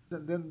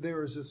 And then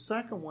there is a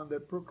second one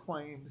that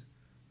proclaims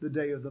the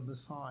day of the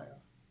Messiah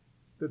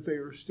that they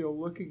are still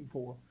looking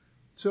for.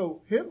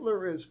 So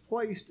Hitler is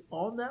placed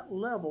on that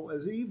level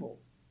as evil,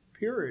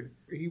 period.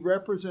 He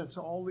represents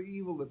all the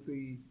evil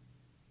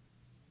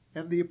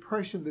and the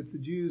oppression that the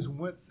Jews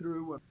went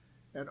through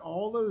and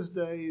all those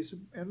days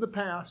in the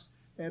past,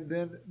 and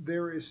then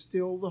there is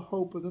still the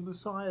hope of the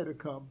Messiah to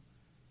come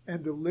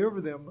and deliver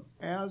them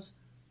as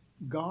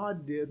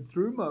God did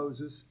through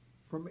Moses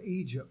from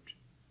Egypt.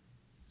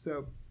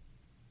 So,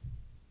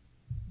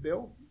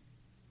 Bill?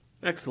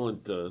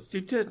 Excellent.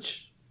 Steve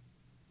Titch.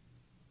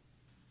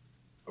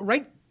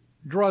 Wright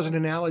draws an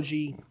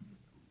analogy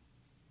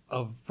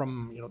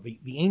from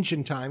the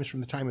ancient times, from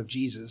the time of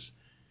Jesus,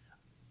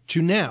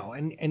 to now,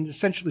 and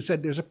essentially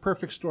said there's a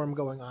perfect storm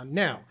going on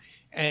now.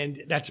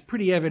 And that's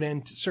pretty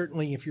evident,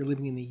 certainly if you're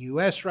living in the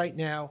U.S. right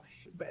now.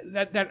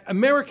 That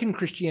American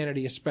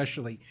Christianity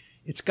especially,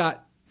 it's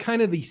got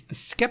kind of the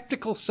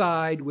skeptical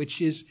side,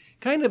 which is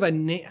kind of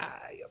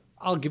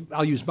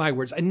I'll use my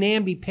words, a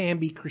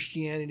namby-pamby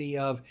Christianity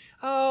of,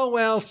 oh,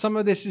 well, some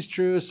of this is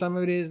true, some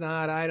of it is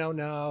not, I don't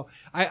know.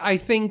 I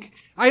think,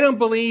 I don't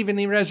believe in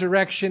the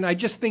resurrection, I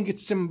just think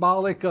it's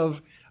symbolic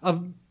of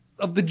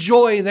the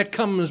joy that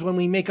comes when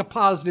we make a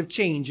positive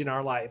change in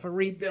our life, a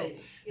rebuild.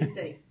 It's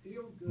a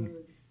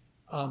feel-good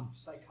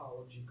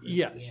psychology.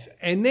 Yes,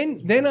 and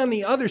then on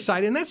the other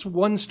side, and that's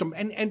one storm,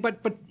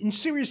 but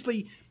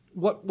seriously,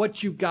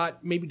 what you've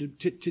got maybe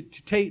to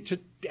take,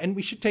 and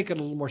we should take it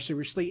a little more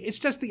seriously. It's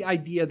just the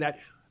idea that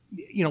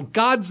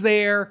God's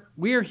there,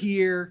 we're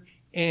here,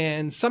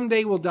 and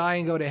someday we'll die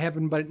and go to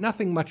heaven, but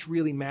nothing much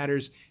really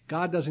matters.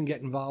 God doesn't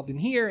get involved in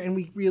here, and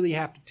we really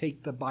have to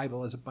take the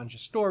Bible as a bunch of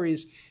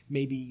stories,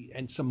 maybe,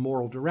 and some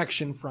moral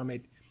direction from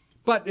it.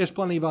 But there's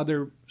plenty of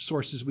other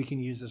sources we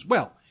can use as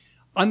well.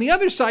 On the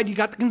other side, you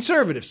got the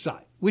conservative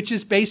side, which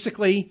is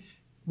basically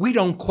we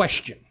don't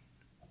question.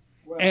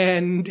 Well,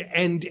 and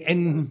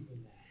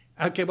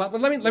okay, well,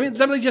 let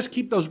me just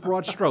keep those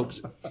broad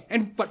strokes.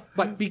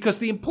 But because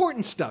the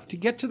important stuff, to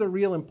get to the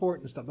real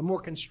important stuff, the more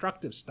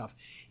constructive stuff,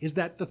 is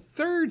that the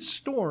third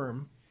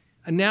storm,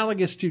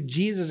 analogous to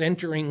Jesus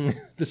entering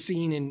the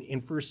scene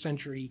in first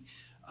century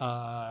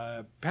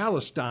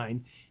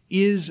Palestine,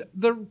 is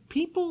the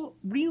people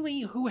really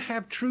who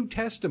have true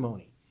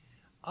testimony.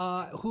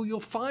 Who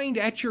you'll find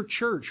at your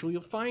church, who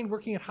you'll find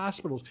working at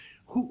hospitals,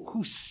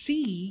 who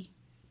see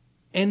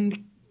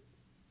and,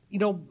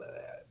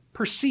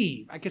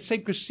 perceive. I could say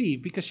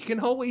perceive because you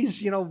can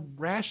always,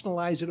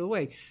 rationalize it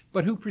away,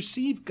 but who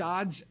perceive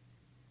God's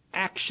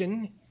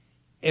action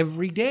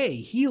every day,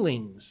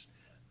 healings,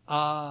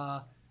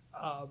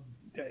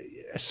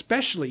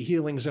 especially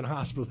healings in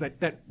hospitals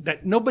that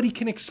nobody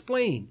can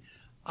explain.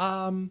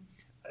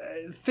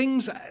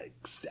 Things,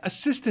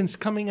 assistance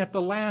coming at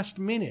the last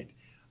minute.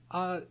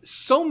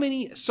 So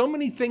many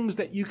things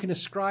that you can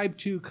ascribe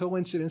to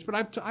coincidence,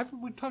 but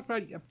we talked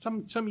about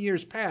some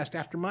years past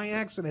after my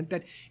accident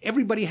that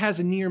everybody has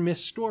a near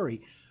miss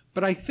story.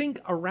 But I think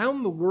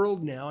around the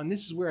world now, and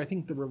this is where I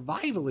think the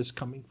revival is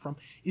coming from,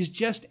 is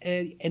just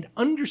an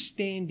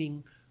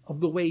understanding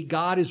of the way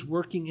God is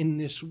working in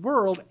this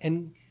world.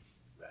 And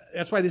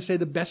that's why they say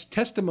the best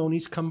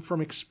testimonies come from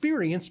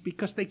experience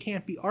because they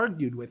can't be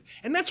argued with.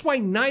 And that's why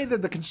neither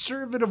the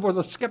conservative or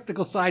the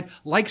skeptical side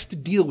likes to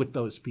deal with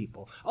those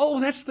people. Oh,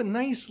 that's the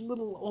nice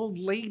little old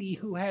lady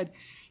who had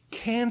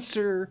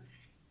cancer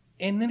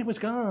and then it was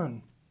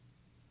gone.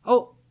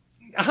 Oh,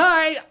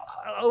 hi,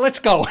 let's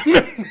go.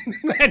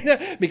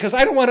 Because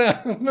I don't want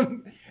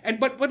to.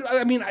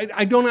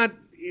 I do not.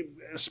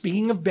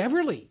 Speaking of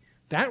Beverly,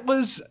 that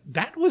was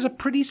a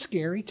pretty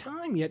scary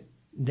time. Yet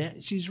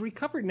she's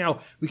recovered.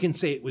 Now we can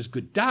say it was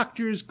good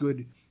doctors,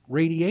 good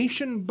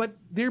radiation, but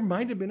there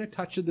might have been a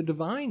touch of the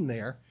divine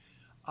there.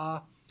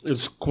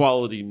 It's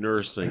quality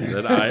nursing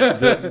that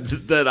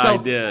I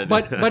did.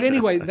 But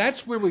anyway,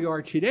 that's where we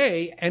are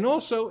today, and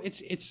also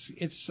it's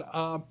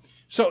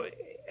so.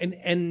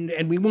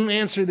 And we won't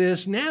answer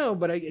this now,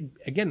 but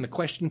again, the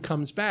question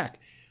comes back.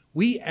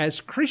 we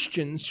as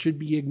Christians should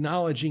be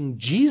acknowledging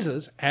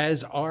Jesus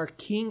as our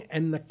King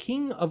and the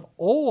King of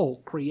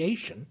all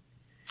creation.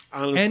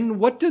 And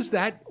what does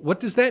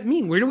that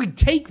mean? Where do we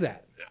take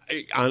that?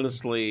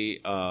 Honestly,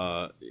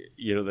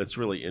 that's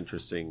really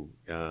interesting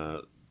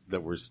that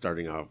we're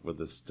starting off with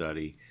this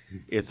study.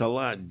 It's a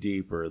lot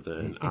deeper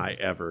than I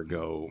ever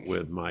go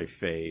with my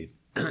faith.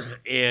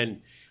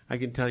 And I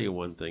can tell you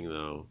one thing,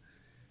 though.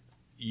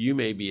 You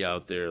may be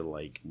out there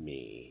like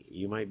me.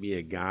 You might be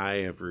a guy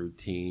of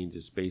routine,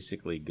 just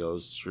basically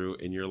goes through,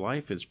 and your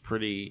life is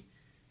pretty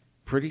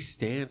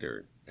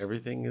standard.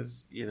 Everything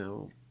is,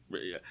 you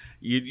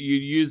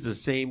use the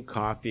same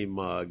coffee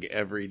mug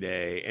every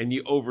day, and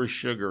you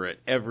oversugar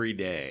it every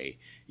day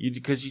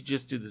because you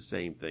just do the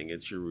same thing.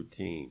 It's your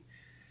routine.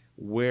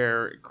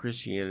 Where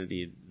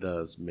Christianity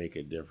does make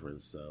a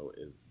difference, though,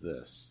 is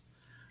this.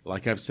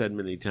 Like I've said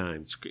many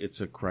times,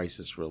 it's a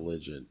crisis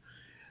religion.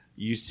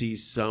 You see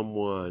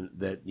someone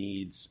that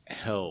needs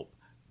help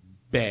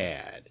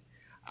bad.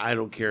 I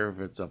don't care if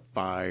it's a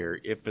fire,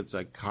 if it's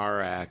a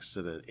car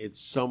accident. It's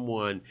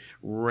someone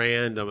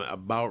random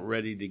about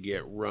ready to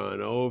get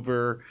run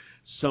over.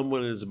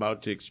 Someone is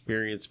about to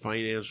experience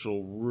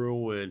financial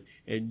ruin,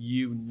 and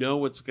you know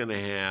what's going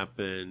to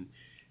happen.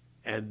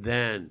 And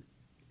then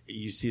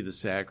you see the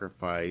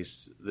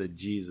sacrifice that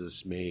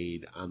Jesus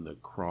made on the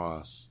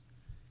cross,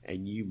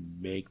 and you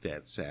make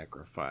that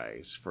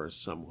sacrifice for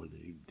someone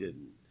who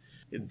didn't,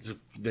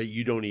 that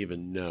you don't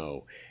even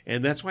know.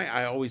 And that's why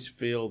I always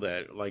feel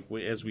that, like,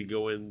 as we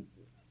go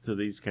into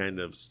these kind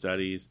of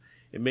studies,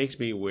 it makes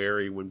me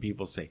wary when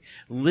people say,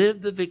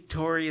 live the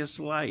victorious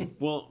life.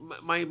 Well,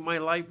 my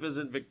life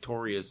isn't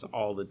victorious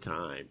all the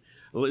time.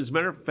 As a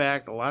matter of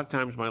fact, a lot of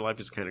times my life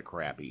is kind of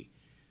crappy.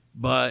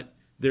 But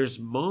there's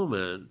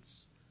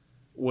moments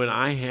when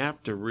I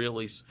have to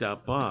really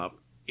step up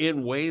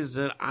in ways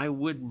that I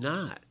would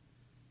not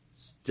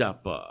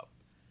step up.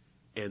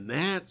 And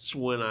that's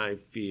when I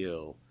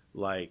feel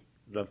like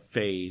the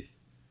faith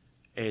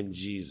and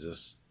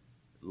Jesus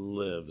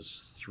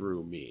lives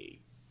through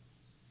me.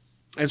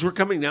 As we're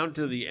coming down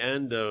to the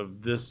end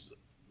of this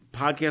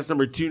podcast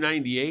number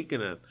 298,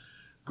 gonna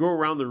go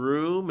around the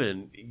room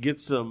and get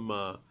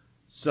some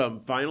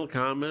final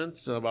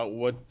comments about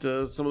what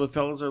some of the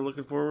fellows are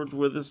looking forward to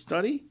with this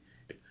study.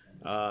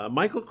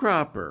 Michael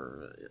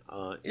Cropper,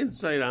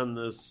 insight on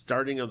the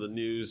starting of the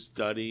new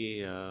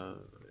study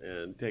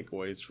and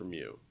takeaways from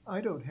you. I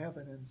don't have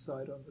an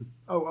insight on this.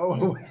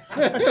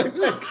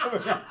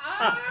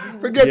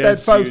 Forget that,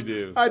 folks. You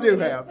do. I do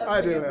have.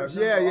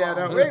 Yeah.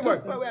 No. Anyway,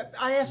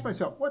 I asked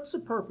myself, what's the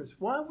purpose?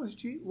 Why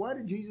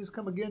did Jesus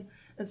come again?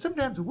 And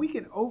sometimes we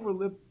can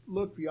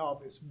overlook the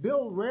obvious.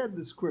 Bill read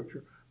the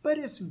scripture, but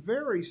it's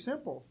very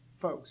simple,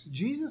 folks.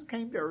 Jesus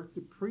came to earth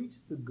to preach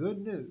the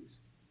good news,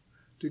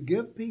 to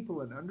give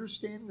people an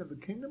understanding of the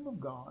kingdom of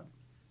God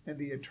and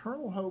the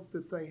eternal hope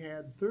that they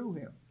had through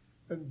him.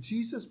 And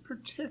Jesus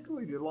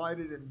particularly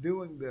delighted in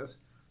doing this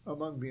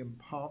among the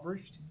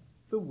impoverished,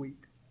 the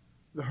weak,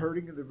 the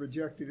hurting, and the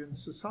rejected in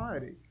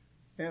society.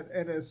 And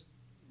as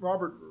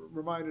Robert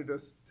reminded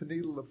us, to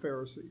needle the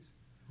Pharisees.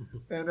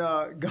 And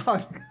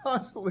God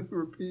constantly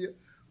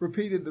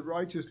repeated the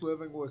righteous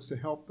living was to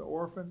help the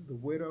orphan, the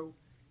widow,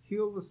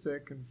 heal the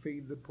sick, and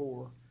feed the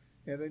poor.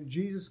 And then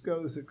Jesus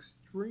goes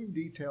extreme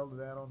detail to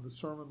that on the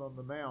Sermon on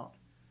the Mount.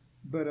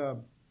 But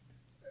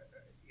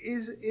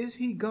is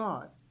he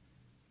God?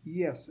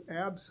 Yes,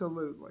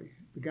 absolutely.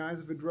 The guys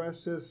have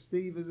addressed this.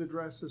 Steve has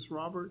addressed this.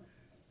 Robert.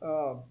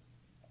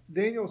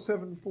 Daniel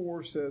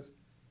 7:4 says,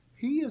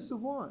 he is the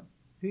one.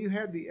 He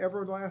had the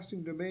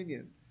everlasting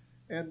dominion.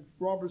 And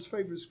Robert's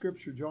favorite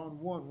scripture, John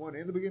 1:1,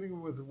 in the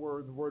beginning was the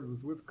Word, and the Word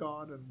was with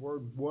God, and the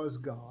Word was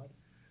God.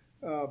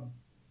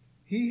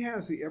 He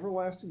has the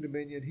everlasting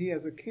dominion. He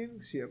has a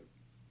kingship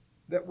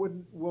that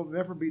will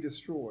never be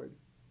destroyed.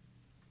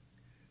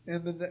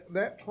 And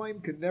that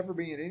claim could never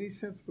be in any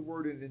sense of the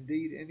word, and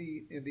indeed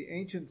in the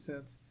ancient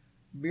sense,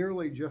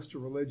 merely just a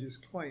religious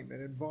claim.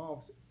 It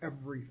involves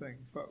everything,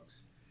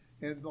 folks.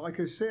 And like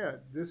I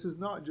said, this is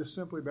not just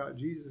simply about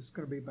Jesus. It's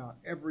going to be about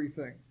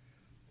everything.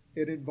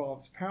 It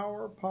involves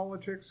power,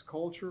 politics,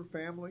 culture,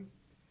 family.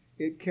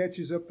 It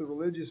catches up the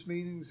religious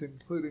meanings,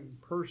 including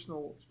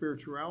personal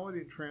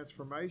spirituality and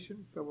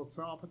transformation,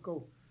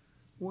 philosophical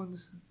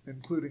ones,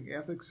 including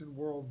ethics and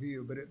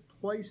worldview. But it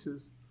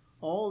places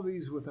all of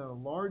these within a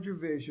larger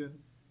vision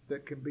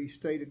that can be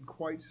stated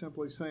quite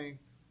simply saying,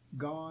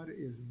 God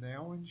is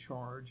now in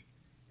charge,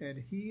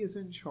 and he is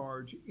in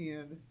charge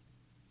in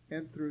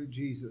and through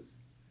Jesus.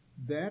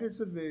 That is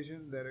a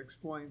vision that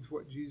explains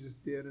what Jesus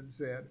did and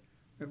said,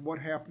 and what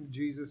happened to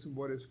Jesus and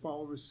what his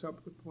followers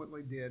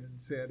subsequently did and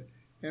said,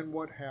 and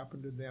what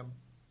happened to them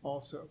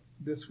also.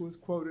 This was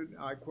quoted,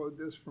 I quote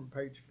this from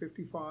page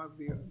 55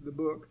 of the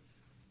book,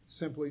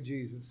 Simply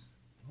Jesus.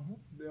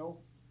 Bill?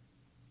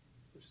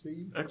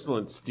 Steve?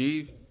 Excellent,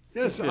 Steve.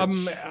 Yes,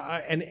 and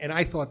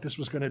I thought this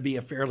was going to be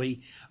a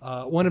fairly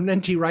one of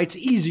N.T. Wright's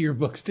easier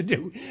books to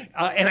do,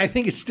 and I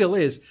think it still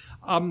is.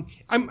 I'm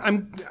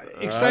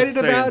excited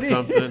about it.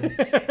 Something.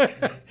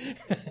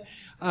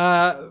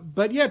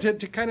 But yeah,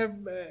 to kind of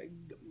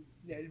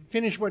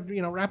finish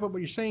wrap up what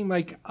you're saying,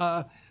 Mike.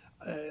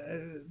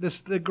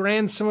 The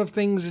grand sum of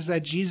things is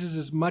that Jesus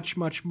is much,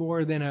 much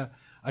more than a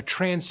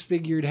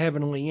transfigured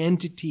heavenly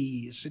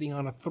entity sitting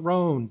on a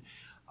throne.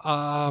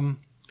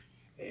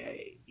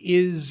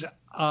 Is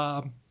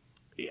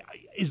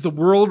the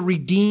world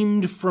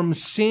redeemed from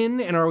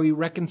sin, and are we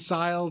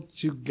reconciled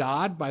to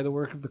God by the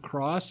work of the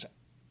cross?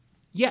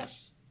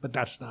 Yes, but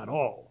that's not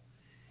all.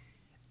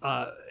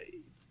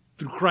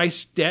 Through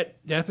Christ's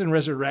death and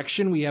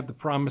resurrection, we have the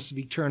promise of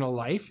eternal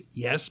life.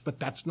 Yes, but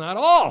that's not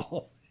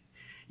all.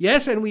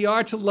 Yes, and we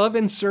are to love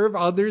and serve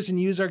others and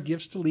use our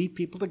gifts to lead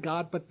people to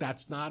God, but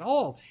that's not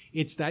all.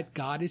 It's that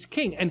God is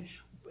king. And,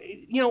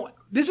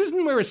 this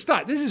isn't where it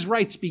starts. This is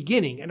Wright's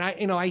beginning. And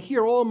I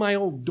hear all my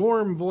old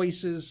dorm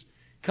voices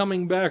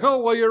coming back. Oh,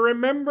 well, you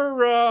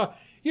remember,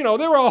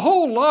 there were a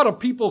whole lot of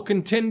people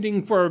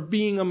contending for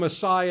being a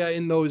Messiah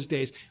in those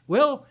days.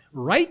 Well,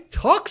 Wright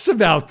talks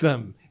about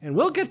them. And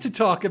we'll get to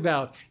talk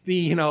about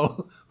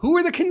who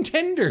are the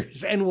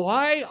contenders and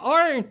why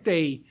aren't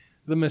they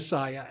the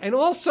Messiah? And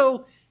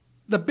also,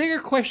 the bigger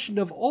question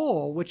of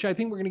all, which I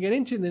think we're going to get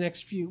into in the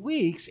next few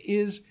weeks,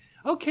 is,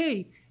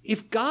 okay,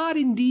 if God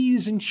indeed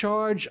is in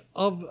charge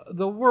of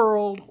the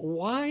world,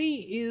 why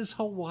is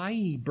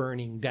Hawaii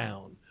burning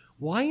down?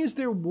 Why is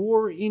there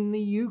war in the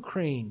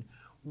Ukraine?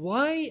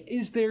 Why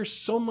is there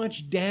so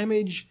much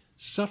damage,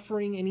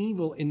 suffering, and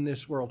evil in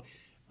this world?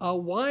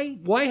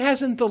 Why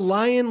hasn't the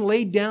lion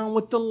laid down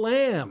with the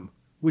lamb,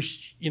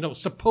 which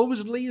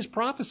supposedly is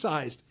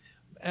prophesied?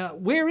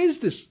 Where is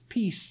this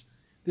peace,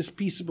 this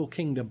peaceable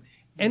kingdom?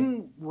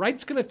 And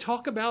Wright's going to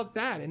talk about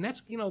that, and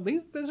that's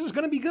this is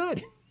going to be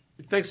good.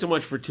 Thanks so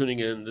much for tuning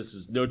in. This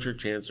is No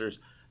Church Answers,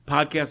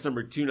 podcast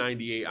number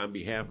 298. On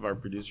behalf of our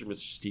producer,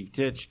 Mr. Steve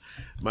Titch,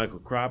 Michael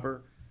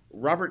Cropper,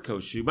 Robert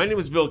Koshu. My name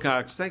is Bill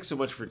Cox. Thanks so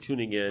much for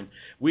tuning in.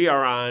 We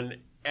are on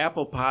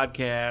Apple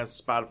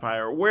Podcasts, Spotify,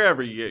 or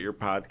wherever you get your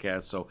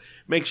podcasts. So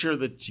make sure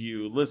that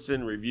you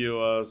listen, review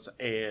us,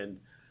 and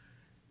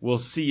we'll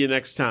see you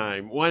next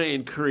time. Want to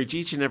encourage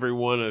each and every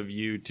one of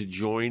you to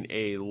join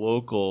a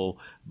local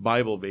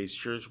Bible-based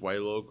church. Why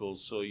local?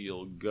 So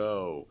you'll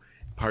go.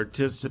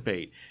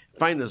 Participate.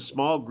 Find a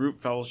small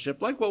group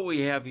fellowship like what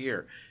we have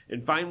here.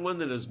 And find one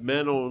that is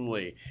men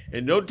only.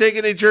 And don't take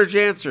any church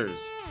answers.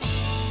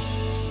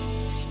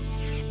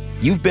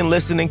 You've been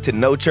listening to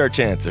No Church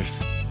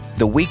Answers,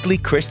 the weekly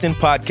Christian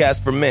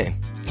podcast for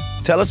men.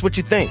 Tell us what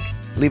you think.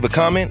 Leave a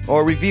comment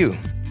or a review.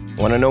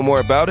 Want to know more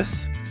about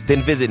us?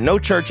 Then visit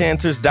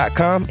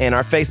nochurchanswers.com and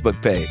our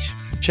Facebook page.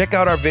 Check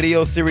out our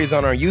video series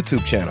on our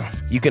YouTube channel.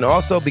 You can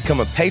also become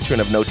a patron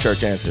of No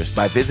Church Answers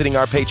by visiting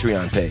our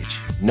Patreon page.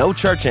 No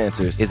Church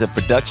Answers is a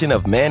production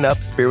of Man Up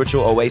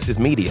Spiritual Oasis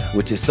Media,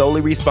 which is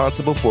solely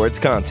responsible for its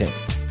content.